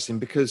interesting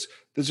because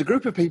there's a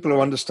group of people who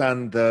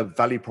understand the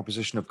value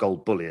proposition of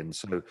gold bullion.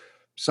 So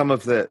some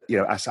of the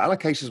asset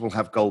allocators will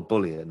have gold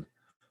bullion,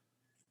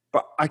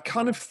 but I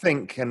kind of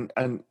think, and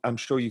I'm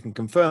sure you can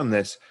confirm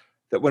this,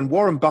 that when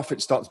Warren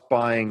Buffett starts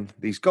buying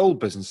these gold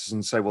businesses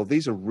and say, well,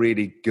 these are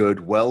really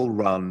good,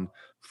 well-run,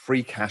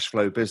 free cash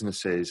flow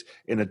businesses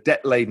in a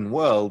debt-laden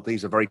world,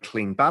 these are very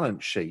clean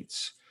balance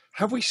sheets.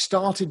 Have we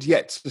started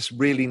yet to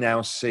really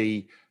now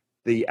see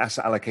the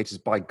asset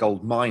allocators buy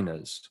gold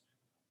miners?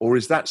 Or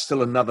is that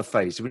still another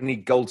phase? Do we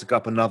need gold to go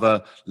up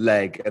another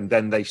leg and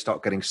then they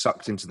start getting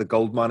sucked into the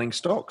gold mining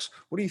stocks?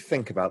 What do you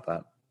think about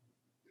that?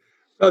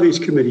 Well, these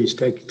committees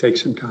take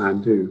some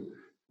time to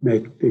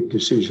make big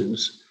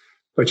decisions,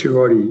 but you're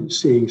already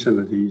seeing some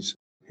of these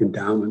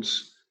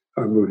endowments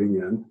are moving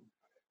in.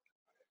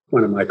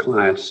 One of my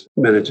clients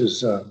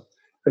manages a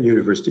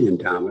university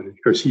endowment. Of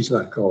course, he's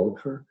let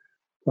gold for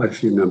quite a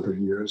few number of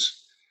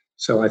years.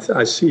 So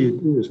I see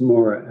there's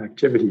more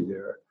activity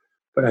there.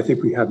 But I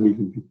think we haven't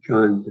even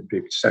begun the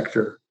big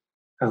sector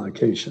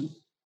allocation.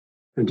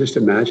 And just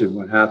imagine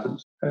what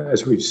happens.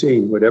 As we've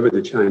seen, whatever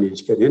the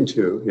Chinese get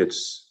into,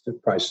 the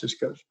price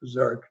just goes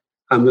berserk.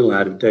 I'm a little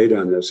out of date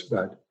on this,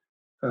 but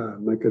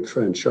my good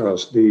friend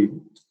Charles Lee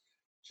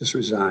just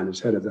resigned as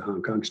head of the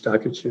Hong Kong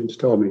Stock Exchange,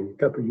 told me a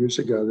couple of years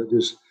ago that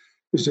there's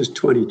just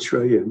 20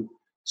 trillion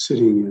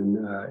sitting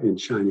in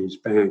Chinese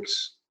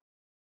banks.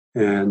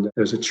 And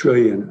there's $1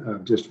 trillion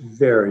of just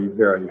very,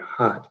 very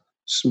hot,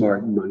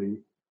 smart money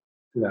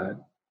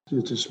that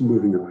is just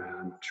moving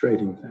around,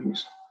 trading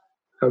things.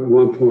 At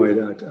one point,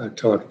 I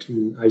talked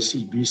to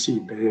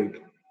ICBC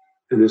Bank,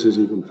 and this is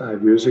even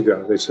 5 years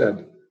ago. They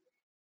said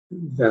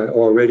that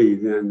already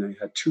then they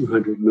had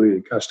 200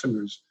 million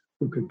customers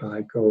who could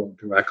buy gold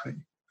directly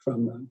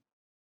from them.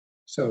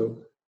 So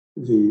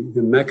the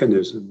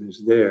mechanism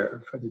is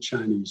there for the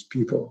Chinese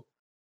people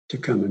to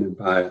come in and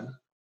buy it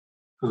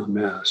en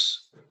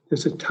masse.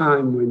 There's a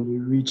time when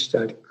you reach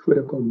that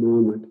critical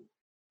moment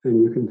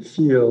and you can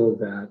feel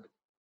that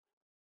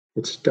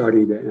it's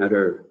starting to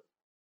enter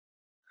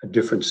a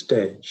different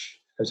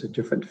stage, has a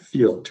different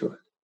feel to it.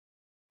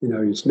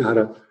 It's not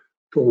a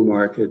bull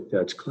market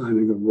that's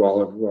climbing a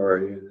wall of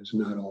worry, and there's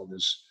not all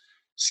this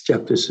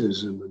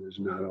skepticism, and there's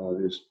not all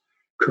these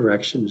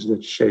corrections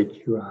that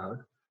shake you out.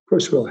 Of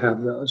course, we'll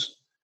have those,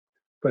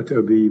 but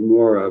there'll be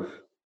more of,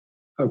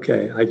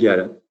 okay, I get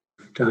it.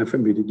 Time for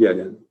me to get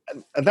in.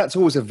 And that's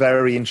always a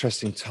very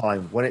interesting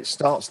time when it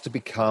starts to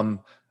become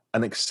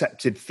an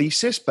accepted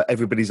thesis, but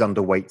everybody's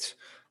underweight.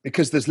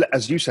 Because there's,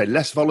 as you say,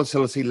 less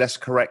volatility, less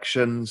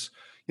corrections.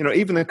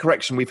 Even the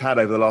correction we've had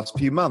over the last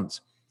few months,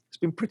 it's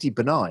been pretty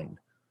benign.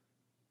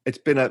 It's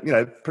been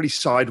a pretty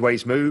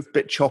sideways move,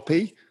 bit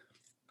choppy,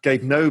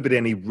 gave nobody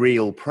any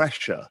real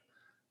pressure.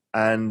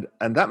 And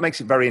that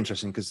makes it very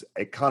interesting because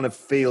it kind of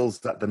feels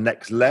that the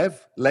next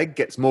leg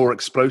gets more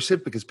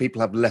explosive because people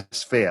have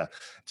less fear.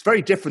 It's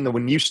very different than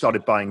when you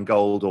started buying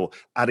gold or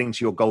adding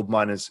to your gold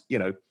miners,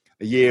 a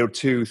year,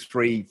 2,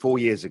 3, 4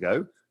 years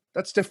ago.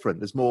 That's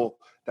different. There's more.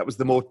 That was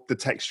the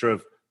texture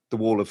of the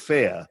wall of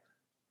fear.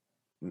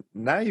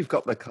 Now you've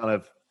got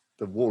the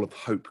wall of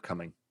hope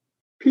coming.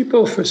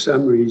 People, for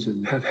some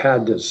reason, have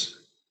had this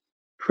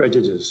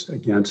prejudice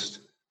against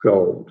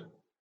gold.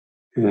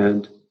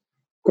 And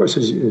of course,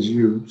 as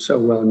you so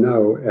well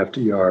know,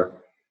 FDR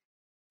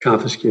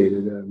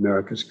confiscated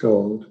America's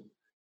gold.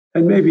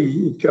 And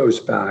maybe it goes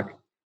back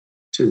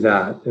to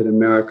that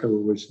America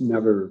was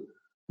never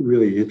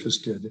really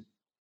interested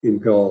in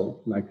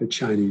gold like the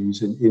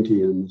Chinese and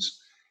Indians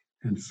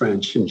and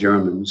French and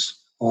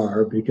Germans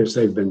are, because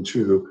they've been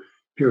through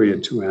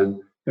periods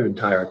when their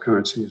entire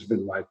currency has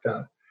been wiped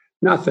out.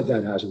 Not that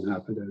that hasn't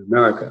happened in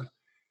America,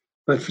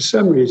 but for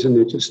some reason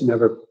it just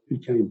never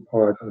became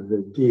part of the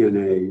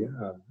DNA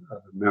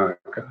of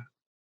America.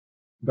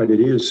 But it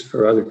is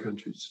for other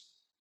countries.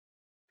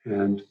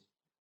 And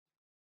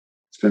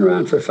it's been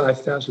around for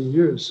 5,000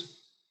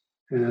 years.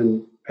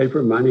 And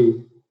paper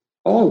money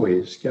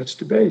always gets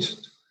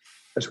debased.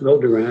 As Will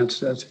Durant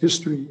says,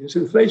 history is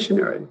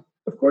inflationary.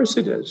 Of course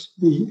it is.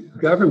 The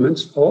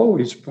governments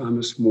always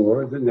promise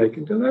more than they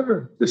can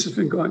deliver. This has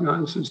been going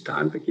on since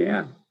time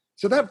began.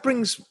 So that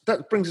brings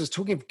us,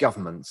 talking of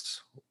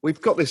governments,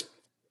 we've got this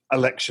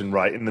election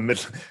right in the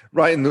middle,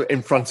 right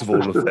in front of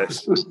all of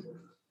this.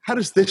 How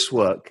does this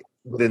work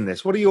within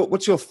this?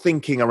 What's your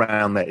thinking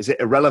around that? Is it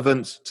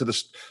irrelevant to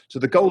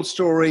the gold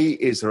story?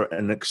 Is there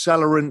an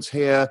accelerant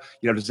here?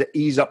 Does it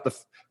ease up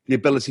the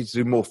ability to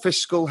do more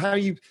fiscal? How are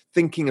you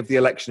thinking of the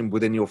election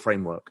within your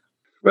framework?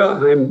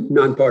 Well, I'm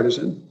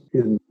nonpartisan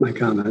in my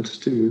comments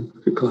to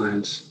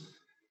clients,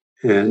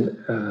 and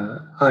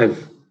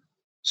I've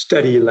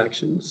studied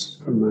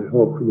elections for my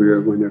whole career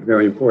when they're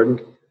very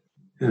important,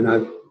 and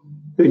I've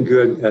been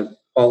good at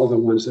all the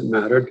ones that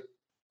mattered,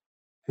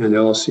 and they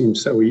all seemed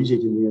so easy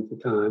to me at the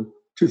time.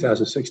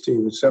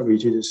 2016 was so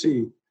easy to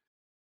see.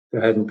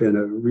 There hadn't been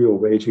a real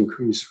wage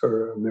increase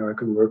for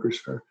American workers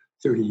for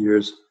 30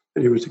 years,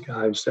 and he was the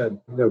guy who said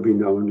there'll be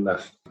no one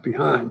left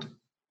behind.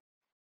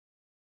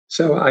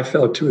 So I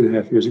felt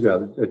 2.5 years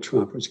ago that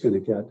Trump was going to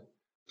get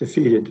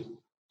defeated.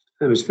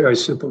 And it was very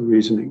simple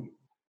reasoning.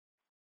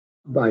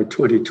 By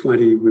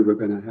 2020, we were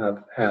going to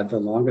have had the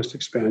longest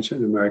expansion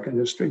in American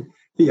history.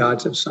 The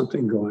odds of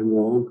something going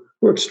wrong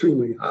were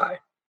extremely high.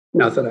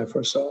 Not that I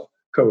foresaw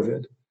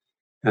COVID.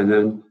 And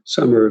then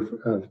summer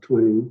of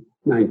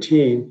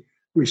 2019,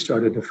 we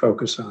started to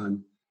focus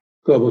on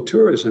global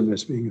tourism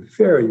as being a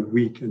very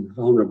weak and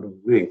vulnerable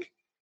link.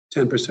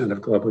 10%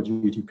 of global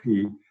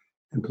GDP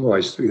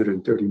employs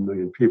 330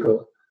 million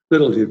people.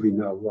 Little did we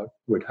know what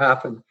would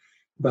happen,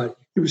 but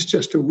it was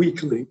just a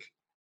weak link.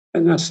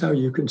 And that's how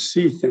you can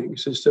see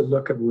things, is to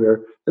look at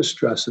where the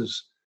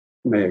stresses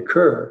may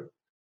occur.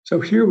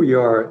 So here we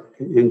are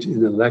in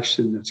an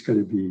election that's going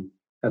to be,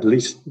 at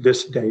least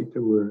this date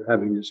that we're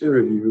having this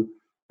interview,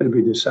 going to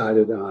be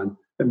decided on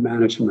the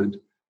management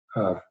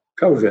of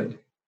COVID.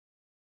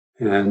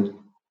 And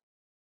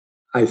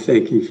I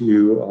think if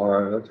you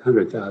are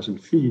 100,000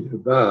 feet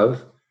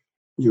above,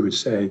 you would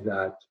say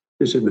that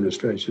this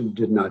administration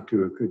did not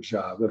do a good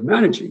job of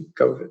managing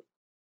COVID.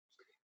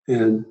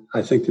 And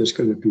I think there's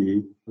going to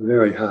be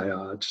very high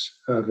odds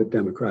of a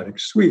Democratic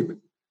sweep.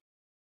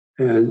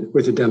 And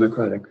with a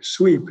Democratic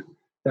sweep,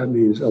 that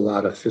means a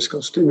lot of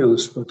fiscal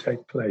stimulus will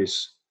take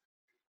place.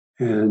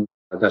 And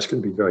that's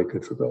going to be very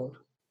good for gold.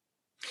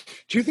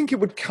 Do you think it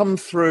would come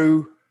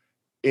through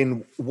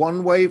in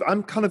one wave?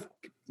 I'm kind of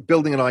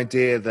building an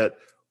idea that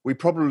we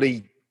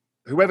probably,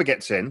 whoever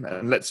gets in,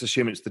 and let's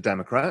assume it's the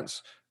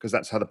Democrats, because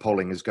that's how the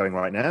polling is going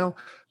right now.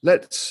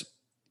 Let's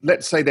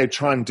say they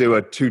try and do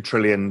a 2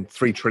 trillion,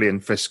 3 trillion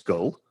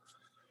fiscal.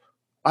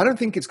 I don't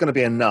think it's going to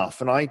be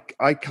enough. And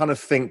I kind of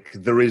think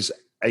there is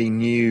a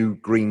new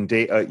Green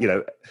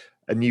Deal,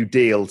 a new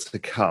deal to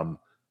come,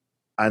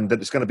 and that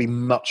it's going to be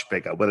much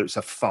bigger, whether it's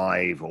a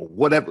 5 or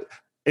whatever.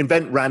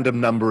 Invent random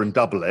number and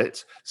double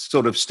it,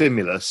 sort of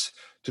stimulus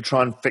to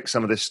try and fix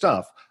some of this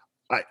stuff.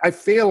 I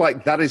feel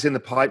like that is in the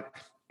pipe.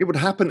 It would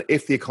happen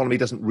if the economy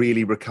doesn't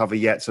really recover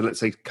yet. So let's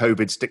say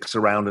COVID sticks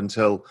around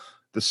until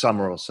the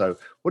summer or so.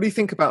 What do you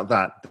think about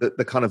that?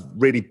 The kind of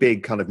really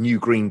big kind of new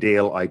Green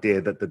Deal idea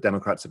that the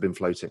Democrats have been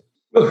floating?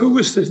 Well, who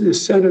was the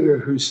senator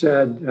who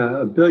said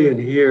 $1 billion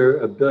here,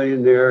 $1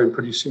 billion there, and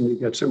pretty soon you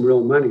get some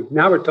real money?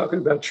 Now we're talking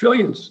about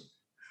trillions.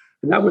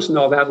 And that wasn't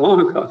all that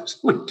long ago. It was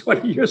only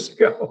 20 years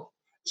ago.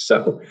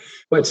 So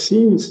what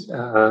seems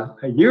a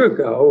year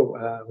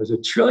ago was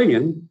 $1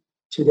 trillion.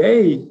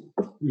 Today,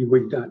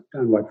 we've done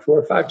what, 4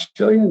 or 5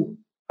 trillion?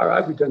 All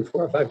right, we've done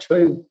 4 or 5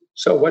 trillion.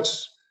 So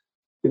let's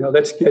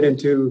get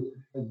into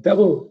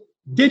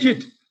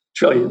double-digit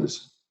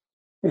trillions.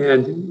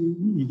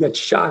 And you get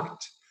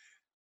shocked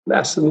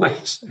less and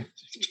less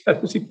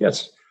as it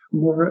gets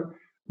more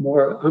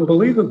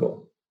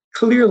unbelievable.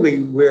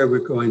 Clearly, where we're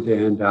going to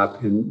end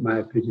up, in my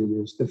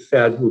opinion, is the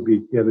Fed will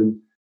be given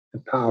the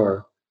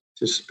power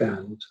to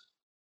spend,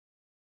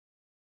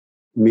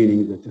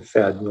 meaning that the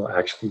Fed will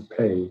actually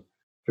pay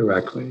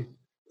directly.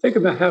 Think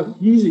about how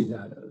easy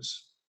that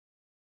is.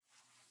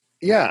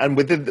 Yeah, and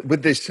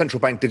with these central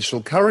bank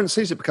digital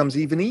currencies, it becomes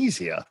even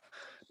easier,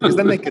 because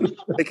then they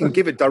can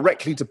give it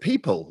directly to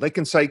people. They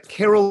can say,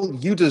 Kirill,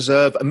 you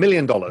deserve $1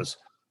 million.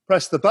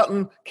 Press the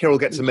button, Kirill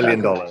gets $1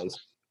 million.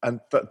 And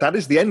that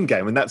is the end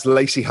game. And that's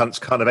Lacey Hunt's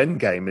kind of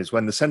end game, is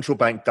when the central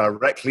bank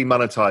directly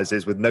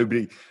monetizes with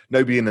nobody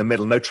in the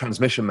middle, no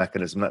transmission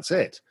mechanism. That's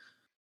it.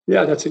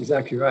 Yeah, that's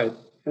exactly right.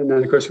 And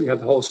then, of course, we have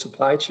the whole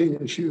supply chain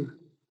issue,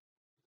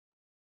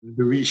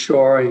 the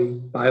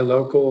reshoring, buy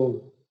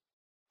local.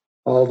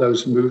 All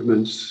those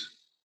movements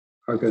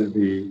are going to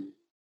be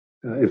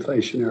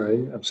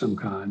inflationary of some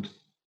kind.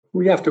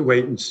 We have to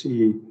wait and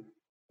see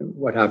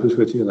what happens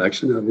with the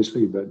election,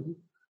 obviously, but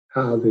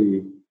how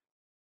the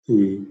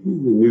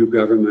new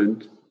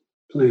government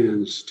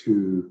plans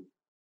to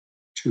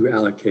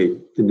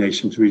allocate the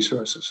nation's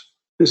resources.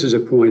 This is a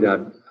point I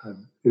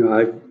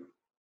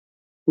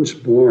was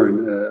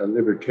born a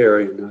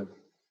libertarian. I've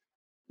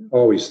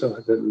always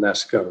thought that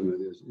less government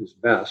is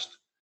best.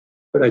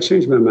 But I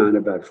changed my mind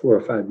about 4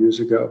 or 5 years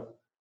ago.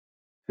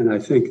 And I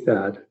think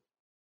that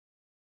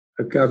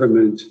a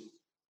government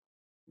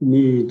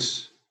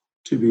needs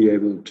to be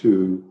able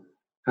to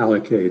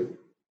allocate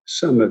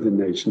some of the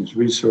nation's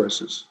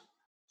resources.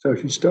 So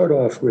if you start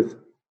off with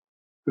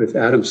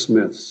Adam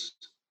Smith's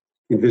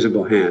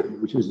invisible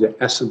hand, which is the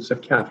essence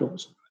of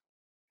capitalism,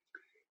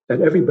 that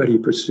everybody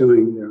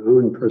pursuing their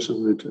own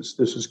personal interests,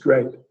 this is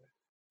great.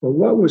 But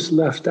what was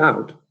left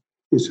out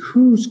is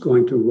who's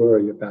going to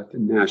worry about the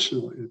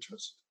national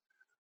interest?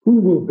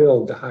 Who will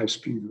build the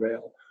high-speed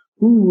rail?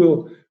 Who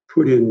will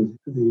put in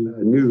the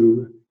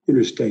new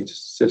interstate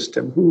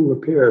system? Who will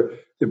repair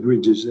the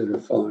bridges that are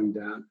falling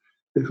down?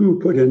 Who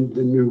put in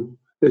the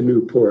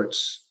new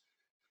ports?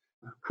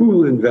 Who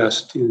will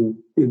invest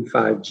in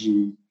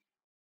 5G?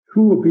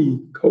 Who will be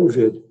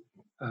COVID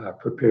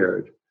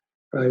prepared,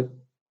 right?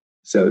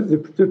 So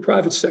the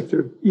private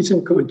sector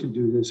isn't going to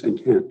do this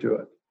and can't do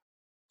it.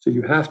 So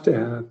you have to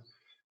have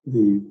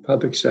the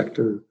public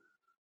sector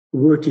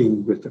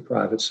working with the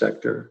private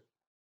sector.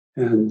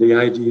 And the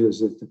idea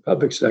is that the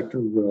public sector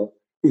will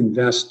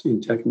invest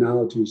in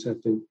technologies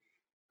that the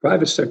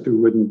private sector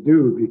wouldn't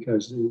do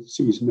because it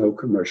sees no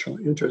commercial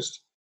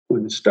interest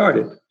when it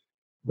started.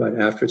 But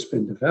after it's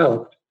been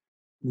developed,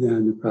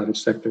 then the private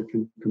sector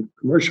can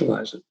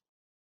commercialize it.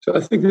 So I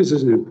think this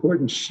is an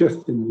important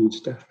shift that needs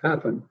to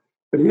happen.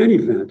 But in any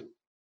event,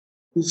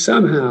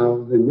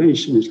 somehow the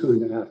nation is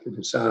going to have to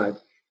decide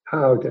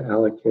how to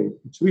allocate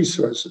its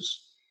resources.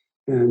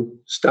 And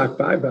stock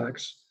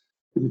buybacks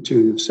to the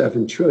tune of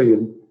 $7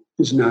 trillion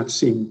does not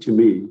seem to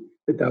me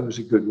that was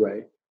a good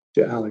way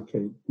to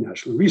allocate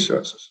national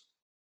resources.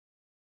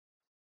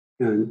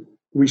 And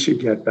we should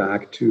get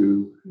back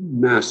to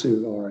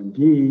massive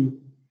R&D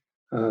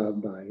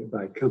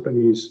by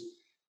companies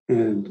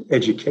and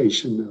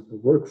education of the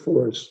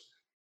workforce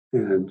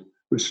and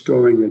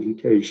restoring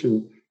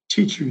education.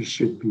 Teachers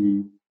should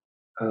be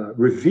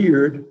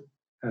revered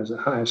as the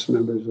highest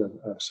members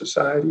of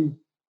society,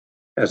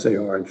 as they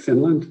are in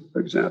Finland, for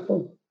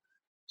example.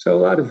 So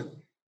a lot of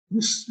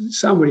this,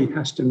 somebody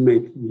has to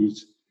make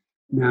these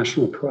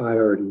national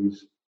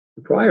priorities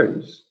the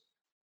priorities,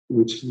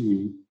 which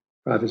the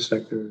private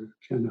sector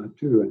cannot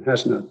do and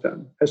has not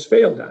done, has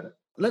failed at it.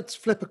 Let's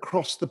flip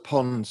across the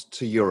pond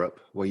to Europe,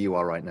 where you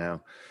are right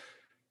now.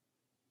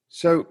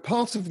 So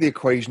part of the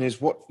equation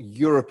is what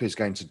Europe is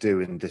going to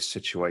do in this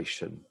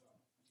situation.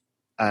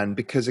 And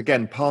because,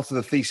 again, part of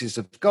the thesis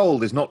of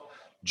gold is not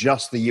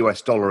just the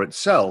US dollar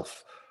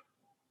itself,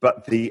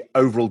 but the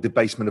overall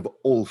debasement of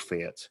all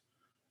fiat.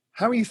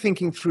 How are you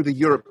thinking through the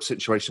Europe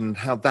situation and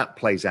how that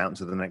plays out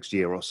into the next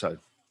year or so?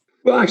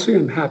 Well, actually,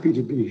 I'm happy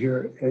to be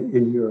here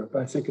in Europe.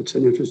 I think it's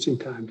an interesting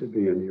time to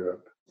be in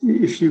Europe.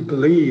 If you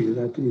believe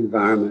that the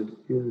environment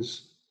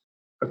is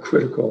a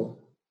critical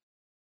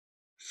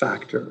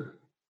factor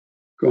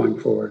going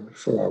forward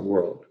for our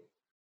world,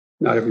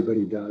 not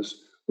everybody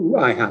does.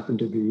 I happen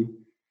to be.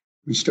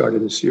 We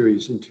started a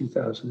series in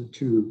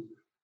 2002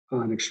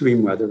 on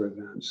extreme weather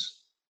events.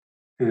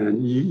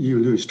 And you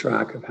lose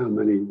track of how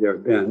many there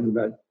have been,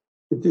 but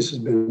this has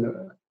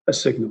been a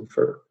signal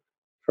for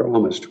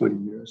almost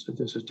 20 years that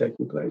this is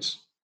taking place.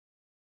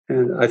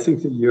 And I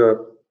think that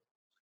Europe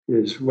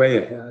is way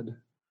ahead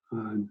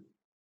on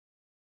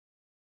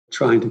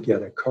trying to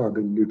get a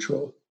carbon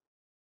neutral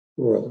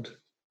world.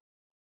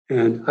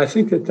 And I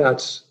think that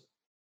that's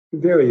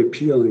very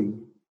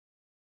appealing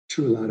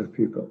to a lot of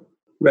people.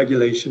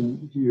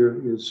 Regulation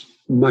here is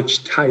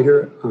much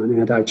tighter on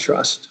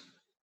antitrust,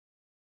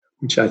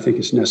 which I think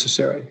is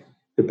necessary.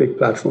 The big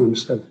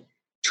platforms have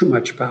too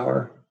much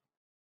power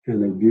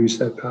and they abuse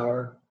that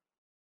power.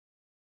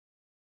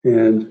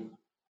 And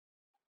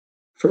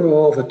for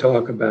all the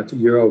talk about the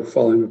euro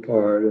falling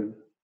apart, and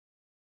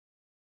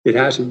it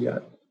hasn't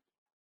yet.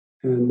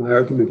 And my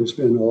argument has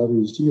been all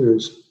these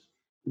years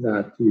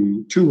that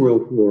the two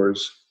world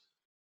wars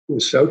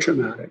was so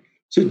traumatic.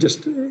 So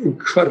just an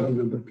incredible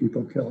number of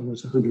people killed. It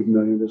was 100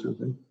 million or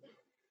something.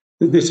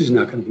 This is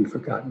not going to be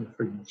forgotten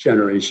for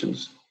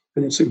generations.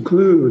 And it's a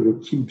glue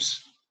that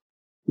keeps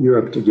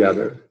Europe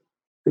together.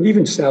 And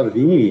even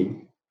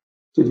Salvini,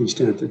 to the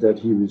extent that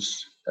he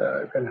was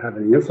going to have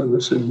any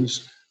influence and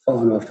he's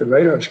fallen off the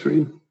radar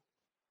screen,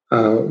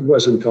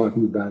 wasn't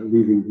talking about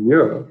leaving the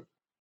euro,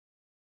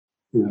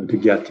 to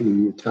get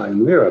the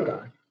Italian lira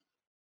back.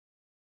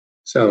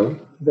 So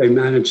they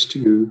managed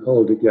to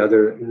hold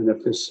together. And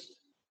if this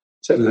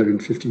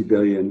 750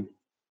 billion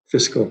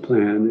fiscal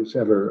plan is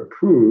ever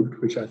approved,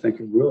 which I think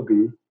it will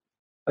be,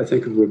 I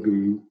think it would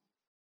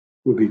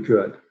be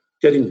good.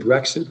 Getting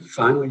Brexit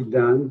finally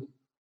done,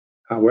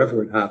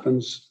 however it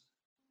happens,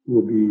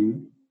 will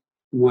be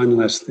one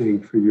less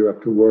thing for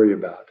Europe to worry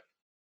about.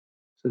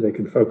 So they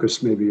can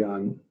focus maybe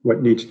on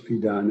what needs to be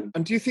done.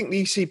 And do you think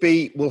the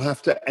ECB will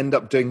have to end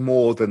up doing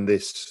more than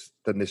this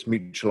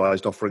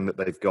mutualized offering that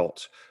they've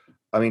got?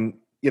 I mean,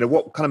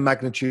 what kind of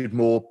magnitude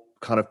more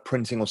kind of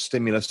printing or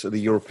stimulus are the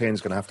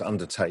Europeans going to have to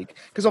undertake?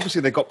 Because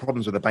obviously they've got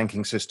problems with the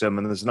banking system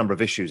and there's a number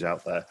of issues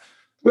out there.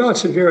 Well,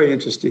 it's a very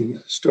interesting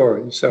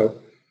story. So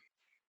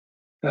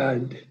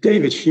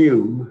David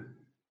Hume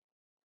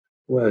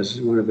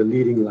was one of the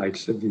leading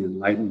lights of the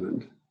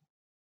Enlightenment.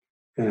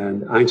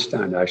 And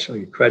Einstein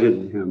actually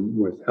credited him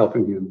with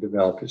helping him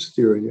develop his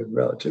theory of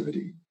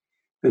relativity.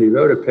 And he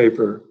wrote a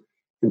paper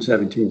in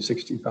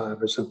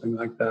 1765 or something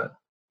like that,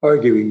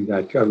 arguing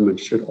that government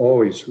should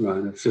always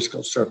run a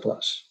fiscal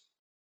surplus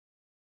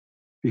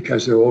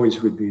because there always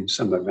would be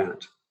some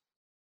event.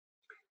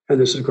 And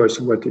this is, of course,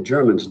 what the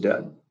Germans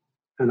did.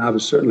 And I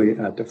was certainly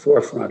at the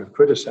forefront of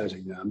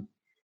criticizing them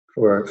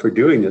for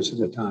doing this at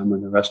a time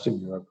when the rest of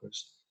Europe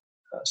was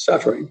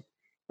suffering.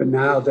 But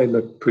now they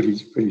look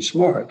pretty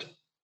smart.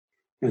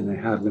 and they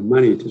have the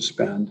money to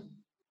spend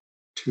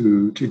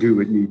to do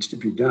what needs to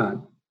be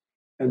done.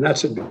 And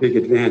that's a big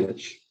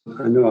advantage.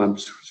 I know I'm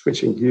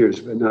switching gears,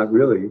 but not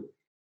really.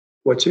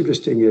 What's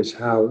interesting is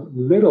how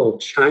little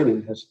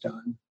China has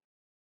done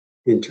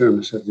in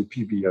terms of the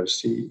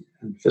PBOC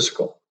and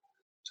fiscal.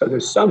 So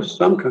there's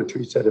some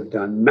countries that have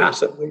done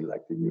massively,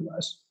 like the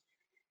US.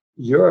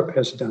 Europe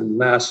has done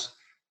less,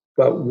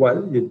 but what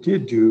it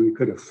did do, it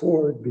could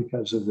afford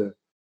because of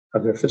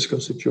their fiscal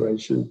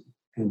situation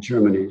and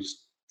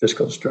Germany's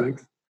fiscal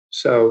strength.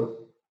 So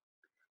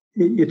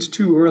it's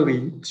too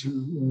early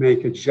to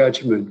make a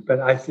judgment,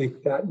 but I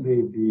think that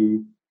may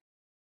be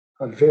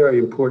a very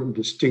important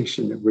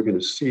distinction that we're going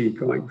to see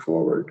going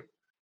forward.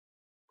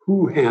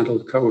 Who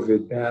handled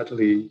COVID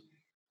badly?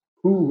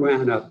 Who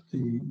ran up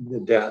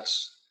the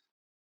debts?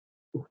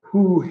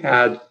 Who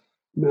had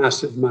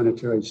massive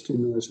monetary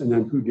stimulus, and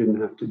then who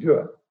didn't have to do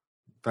it?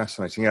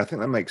 Fascinating. Yeah, I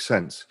think that makes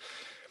sense.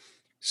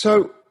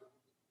 So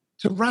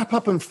to wrap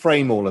up and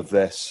frame all of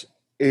this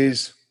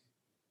is,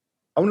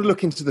 I want to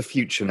look into the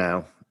future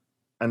now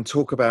and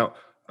talk about,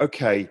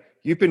 okay,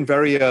 you've been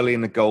very early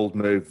in the gold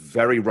move,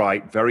 very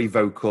right, very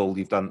vocal.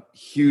 You've done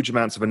huge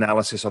amounts of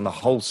analysis on the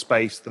whole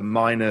space, the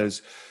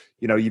miners.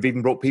 You know, you've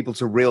even brought people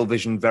to Real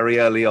Vision very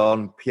early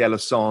on, Pierre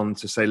Lassonde,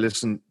 to say,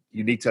 listen,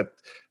 you need to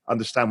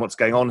understand what's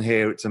going on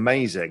here. It's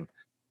amazing.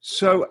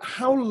 So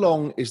how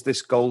long is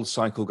this gold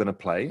cycle going to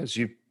play? As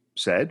you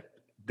said,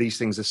 these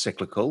things are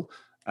cyclical,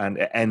 and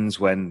it ends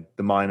when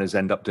the miners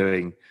end up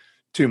doing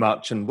too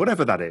much, and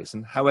whatever that is,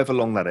 and however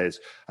long that is.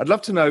 I'd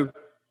love to know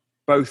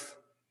both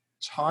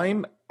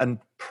time and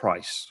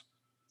price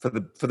for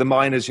the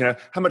miners. You know,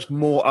 how much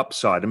more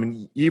upside? I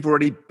mean, you've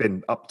already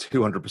been up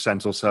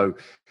 200% or so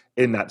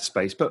in that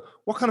space, but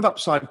what kind of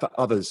upside for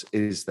others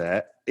is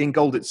there in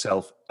gold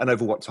itself, and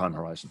over what time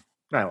horizon?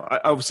 Now,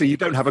 obviously, you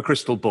don't have a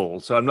crystal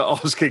ball, so I'm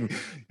not asking,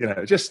 you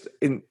know, just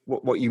in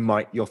what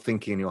you're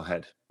thinking in your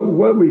head.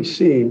 What we've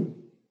seen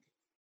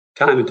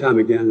time and time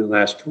again in the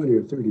last 20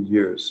 or 30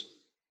 years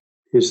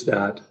is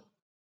that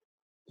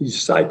these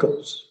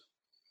cycles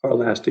are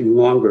lasting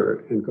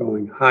longer and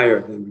going higher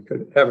than we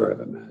could ever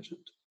have imagined.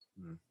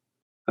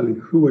 I mean,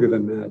 who would have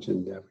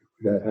imagined that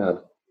we would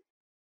have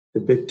the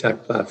big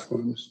tech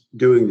platforms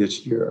doing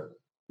this year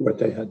what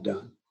they had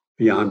done,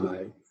 beyond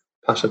my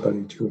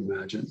possibility to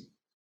imagine.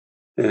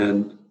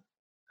 And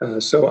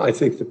so I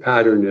think the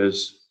pattern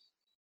is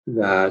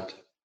that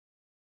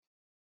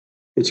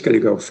it's going to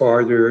go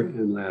farther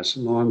and last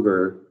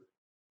longer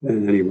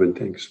than anyone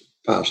thinks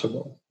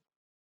possible.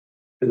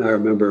 And I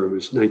remember it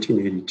was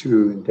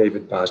 1982, and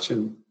David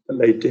Boston, the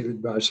late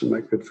David Boston,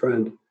 my good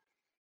friend,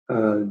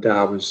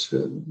 Dow was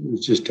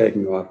just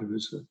taking off. It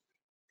was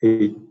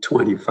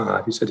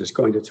 825. He said it's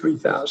going to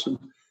 3,000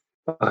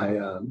 by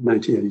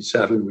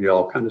 1987. We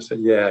all kind of said,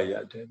 yeah,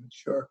 David,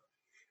 sure.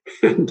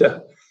 And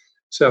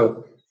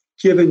so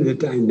given the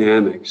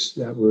dynamics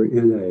that we're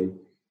in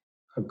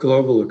a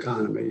global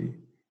economy,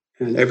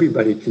 and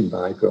everybody can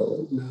buy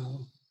gold now,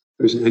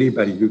 there isn't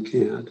anybody who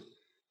can't.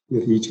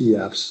 With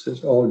ETFs,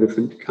 there's all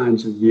different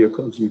kinds of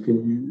vehicles you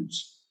can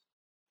use.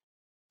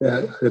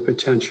 That the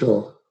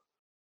potential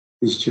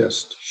is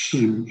just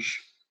huge.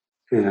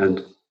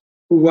 And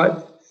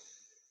what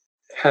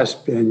has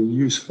been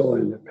useful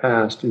in the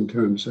past in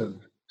terms of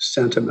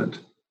sentiment,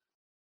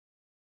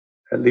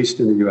 at least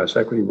in the US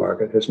equity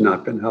market, has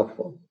not been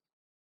helpful.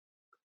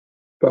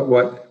 But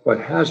what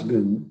has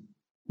been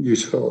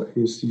useful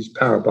is these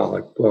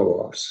parabolic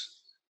blow-offs,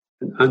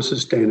 an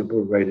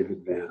unsustainable rate of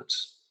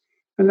advance.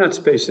 And that's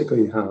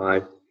basically how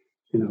I,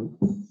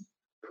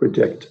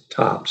 predict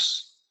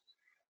tops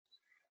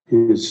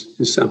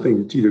is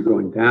something that's either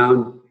going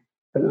down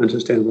at an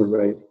unsustainable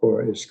rate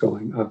or is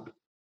going up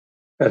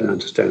at an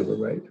unsustainable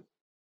rate.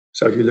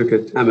 So if you look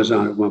at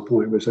Amazon at one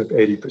point, it was up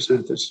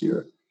 80% this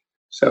year.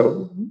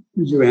 So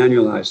you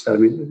annualize that. I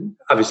mean,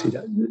 obviously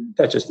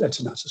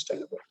that's not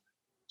sustainable.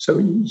 So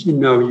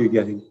you're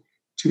getting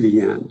to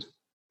the end.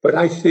 But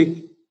I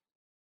think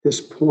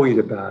this point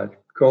about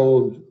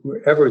gold,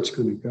 wherever it's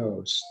going to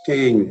go,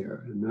 staying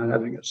there and not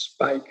having a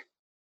spike,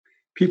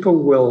 people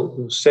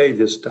will say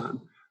this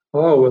time,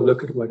 oh, well,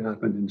 look at what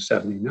happened in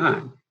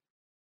 79.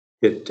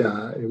 It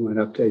went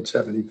up to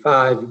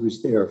 875. It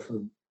was there for,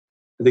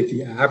 I think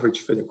the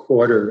average for the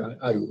quarter,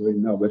 I don't really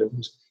know, but it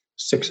was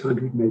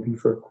 600 maybe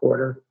for a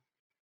quarter.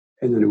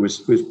 And then it was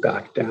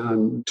back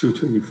down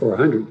to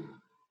 400.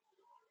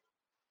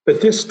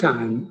 But this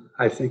time,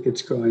 I think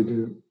it's going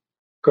to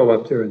go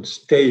up there and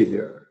stay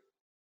there.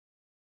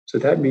 So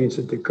that means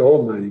that the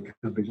gold mining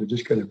companies are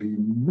just going to be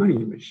money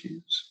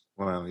machines.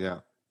 Wow,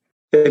 yeah.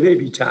 They may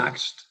be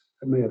taxed.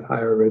 They may have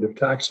higher rate of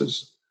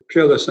taxes.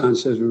 Pierre Lassonde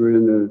says we're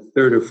in the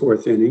third or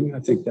fourth inning.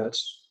 I think that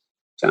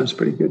sounds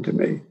pretty good to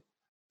me.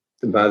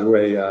 And by the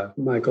way,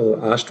 Michael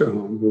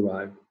Osterholm, who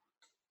I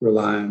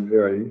rely on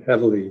very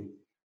heavily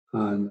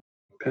on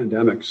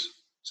pandemics,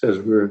 says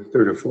we're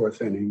third or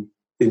fourth inning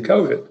in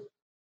COVID.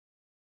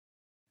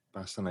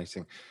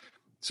 Fascinating.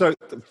 So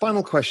the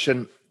final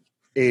question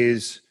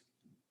is,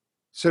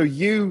 so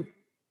you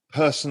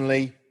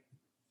personally,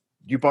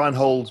 you buy and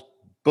hold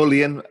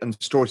bullion and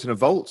store it in a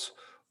vault?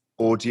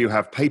 Or do you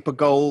have paper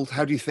gold?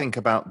 How do you think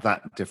about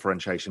that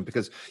differentiation?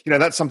 Because,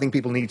 that's something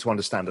people need to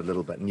understand a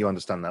little bit, and you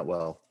understand that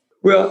well.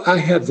 Well, I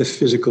have the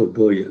physical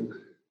bullion.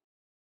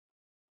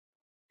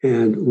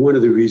 And one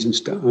of the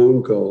reasons to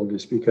own gold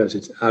is because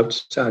it's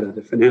outside of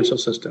the financial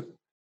system.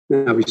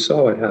 Now, we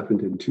saw what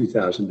happened in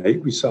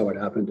 2008. We saw what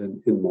happened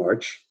in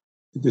March.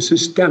 The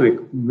systemic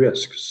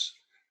risks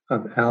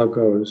of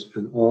algos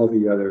and all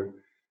the other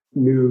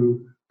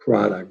new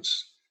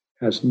products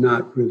has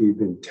not really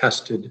been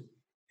tested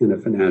in a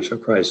financial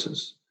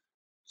crisis.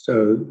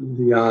 So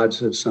the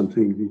odds of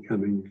something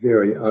becoming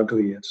very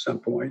ugly at some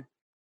point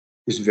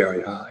is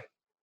very high.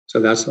 So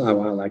that's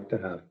how I like to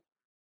have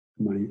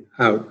money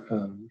out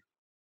of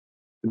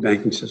the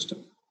banking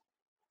system.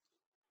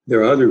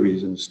 There are other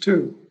reasons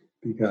too,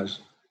 because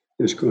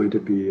there's going to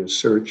be a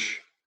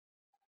search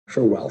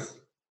for wealth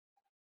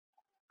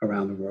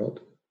around the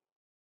world.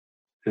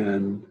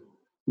 And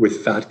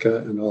with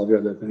FATCA and all the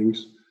other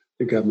things,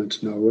 the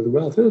governments know where the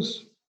wealth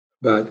is.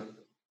 But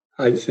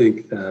I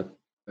think that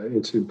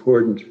it's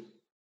important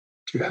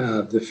to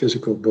have the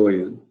physical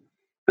bullion.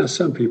 Now,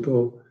 some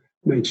people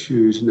may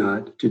choose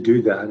not to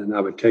do that, and I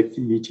would take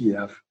the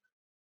ETF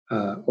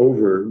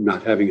over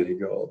not having any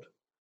gold.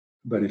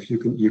 But if you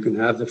can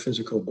have the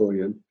physical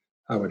bullion,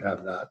 I would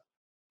have that.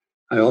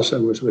 I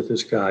also was with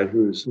this guy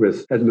who was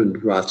with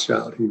Edmund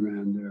Rothschild. He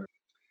ran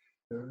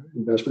their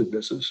investment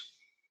business.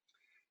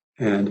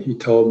 And he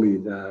told me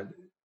that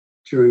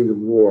during the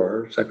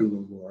war, Second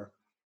World War,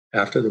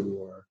 after the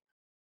war,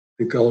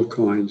 the gold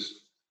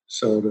coins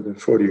sold at a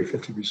 40 or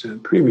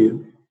 50%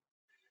 premium.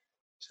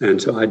 And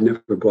so I'd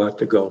never bought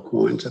the gold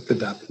coins up to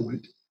that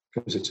point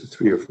because it's a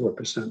 3 or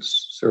 4%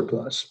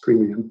 surplus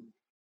premium.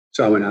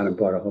 So I went out and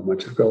bought a whole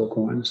bunch of gold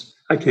coins.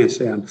 I can't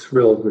say I'm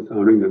thrilled with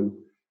owning them,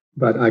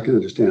 but I can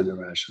understand the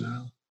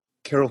rationale.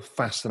 Kirill,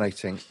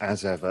 fascinating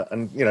as ever.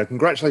 And,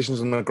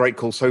 congratulations on a great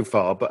call so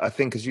far. But I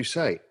think, as you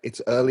say,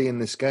 it's early in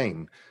this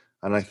game.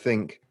 And I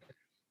think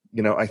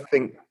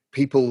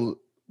people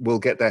will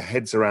get their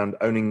heads around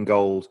owning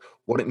gold,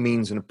 what it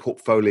means in a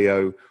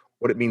portfolio,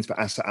 what it means for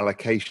asset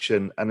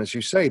allocation. And as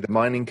you say, the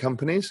mining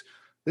companies,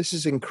 this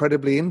is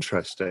incredibly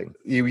interesting.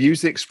 You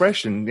use the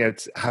expression,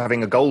 it's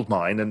having a gold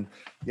mine, and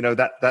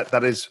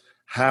that is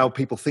how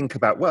people think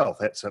about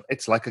wealth.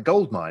 It's like a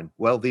gold mine.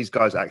 Well, these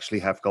guys actually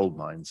have gold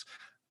mines,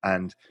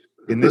 and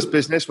in this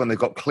business, when they've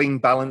got clean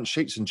balance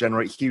sheets and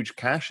generate huge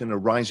cash in a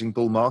rising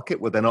bull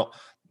market where they're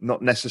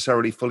not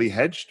necessarily fully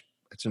hedged,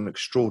 it's an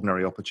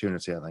extraordinary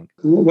opportunity, I think.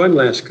 One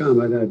last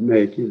comment I'd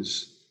make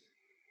is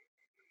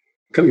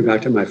coming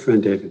back to my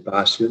friend David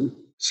Bastian.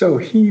 So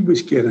he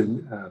was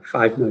given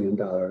 $5 million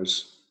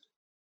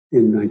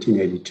in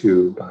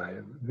 1982 by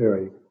a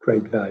very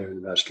great value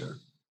investor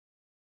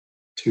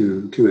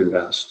to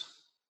invest.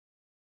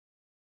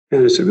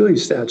 And it's a really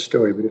sad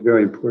story, but a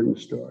very important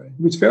story.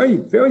 He was very,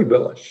 very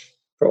bullish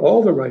for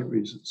all the right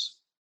reasons.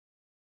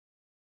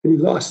 And he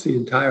lost the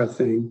entire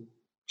thing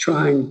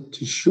trying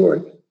to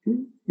short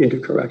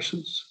into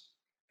corrections.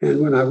 And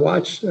when I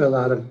watch a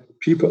lot of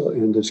people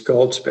in this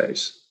gold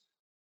space,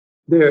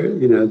 they're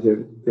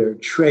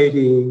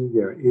trading,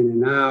 they're in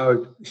and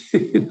out.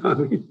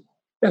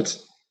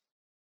 This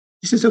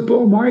is a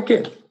bull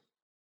market.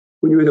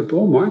 When you're in a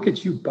bull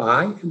market, you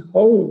buy and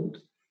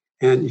hold.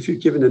 And if you're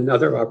given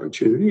another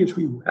opportunity, as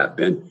we have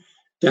been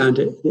down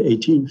to the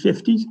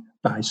 1850s,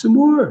 buy some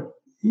more.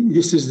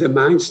 This is the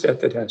mindset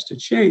that has to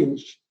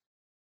change.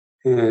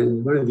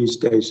 And one of these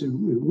days it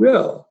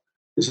will.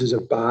 This is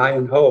a buy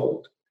and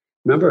hold.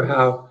 Remember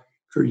how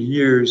for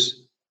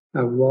years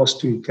Wall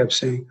Street kept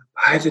saying,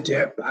 buy the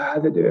dip, buy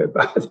the dip,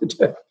 buy the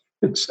dip.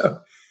 And so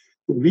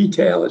the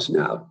retail is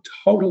now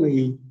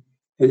totally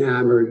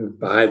enamored of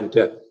buy the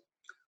dip.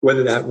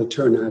 Whether that will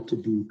turn out to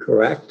be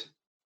correct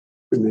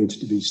remains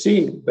to be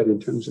seen. But in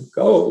terms of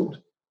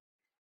gold,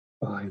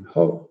 buy and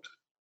hold.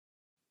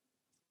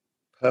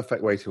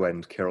 Perfect way to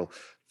end, Kirill.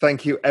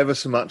 Thank you ever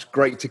so much.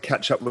 Great to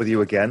catch up with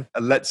you again.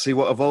 And let's see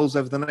what evolves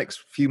over the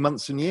next few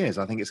months and years.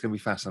 I think it's going to be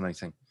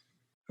fascinating.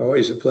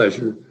 Always a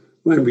pleasure.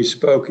 When we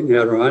spoke in the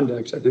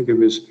Adirondacks, I think it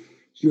was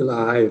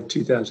July of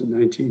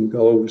 2019,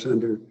 gold was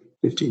under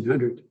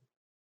 1,500.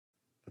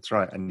 That's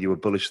right. And you were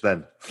bullish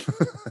then.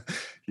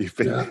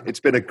 It's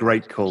been a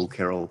great call,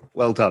 Kirill.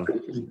 Well done.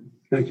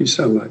 Thank you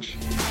so much.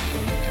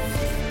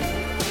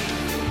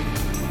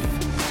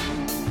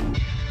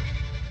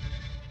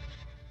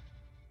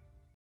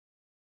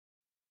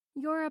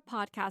 You're a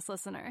podcast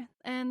listener,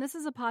 and this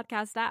is a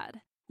podcast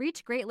ad.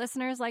 Reach great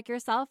listeners like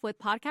yourself with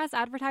podcast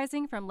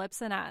advertising from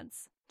Libsyn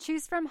Ads.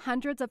 Choose from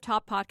hundreds of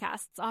top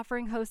podcasts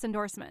offering host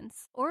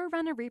endorsements, or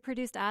run a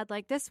reproduced ad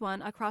like this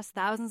one across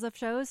thousands of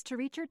shows to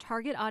reach your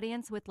target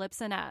audience with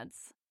Libsyn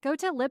Ads. Go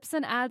to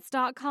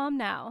libsynads.com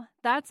now.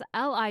 That's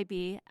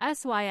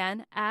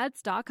LIBSYN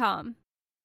ads.com.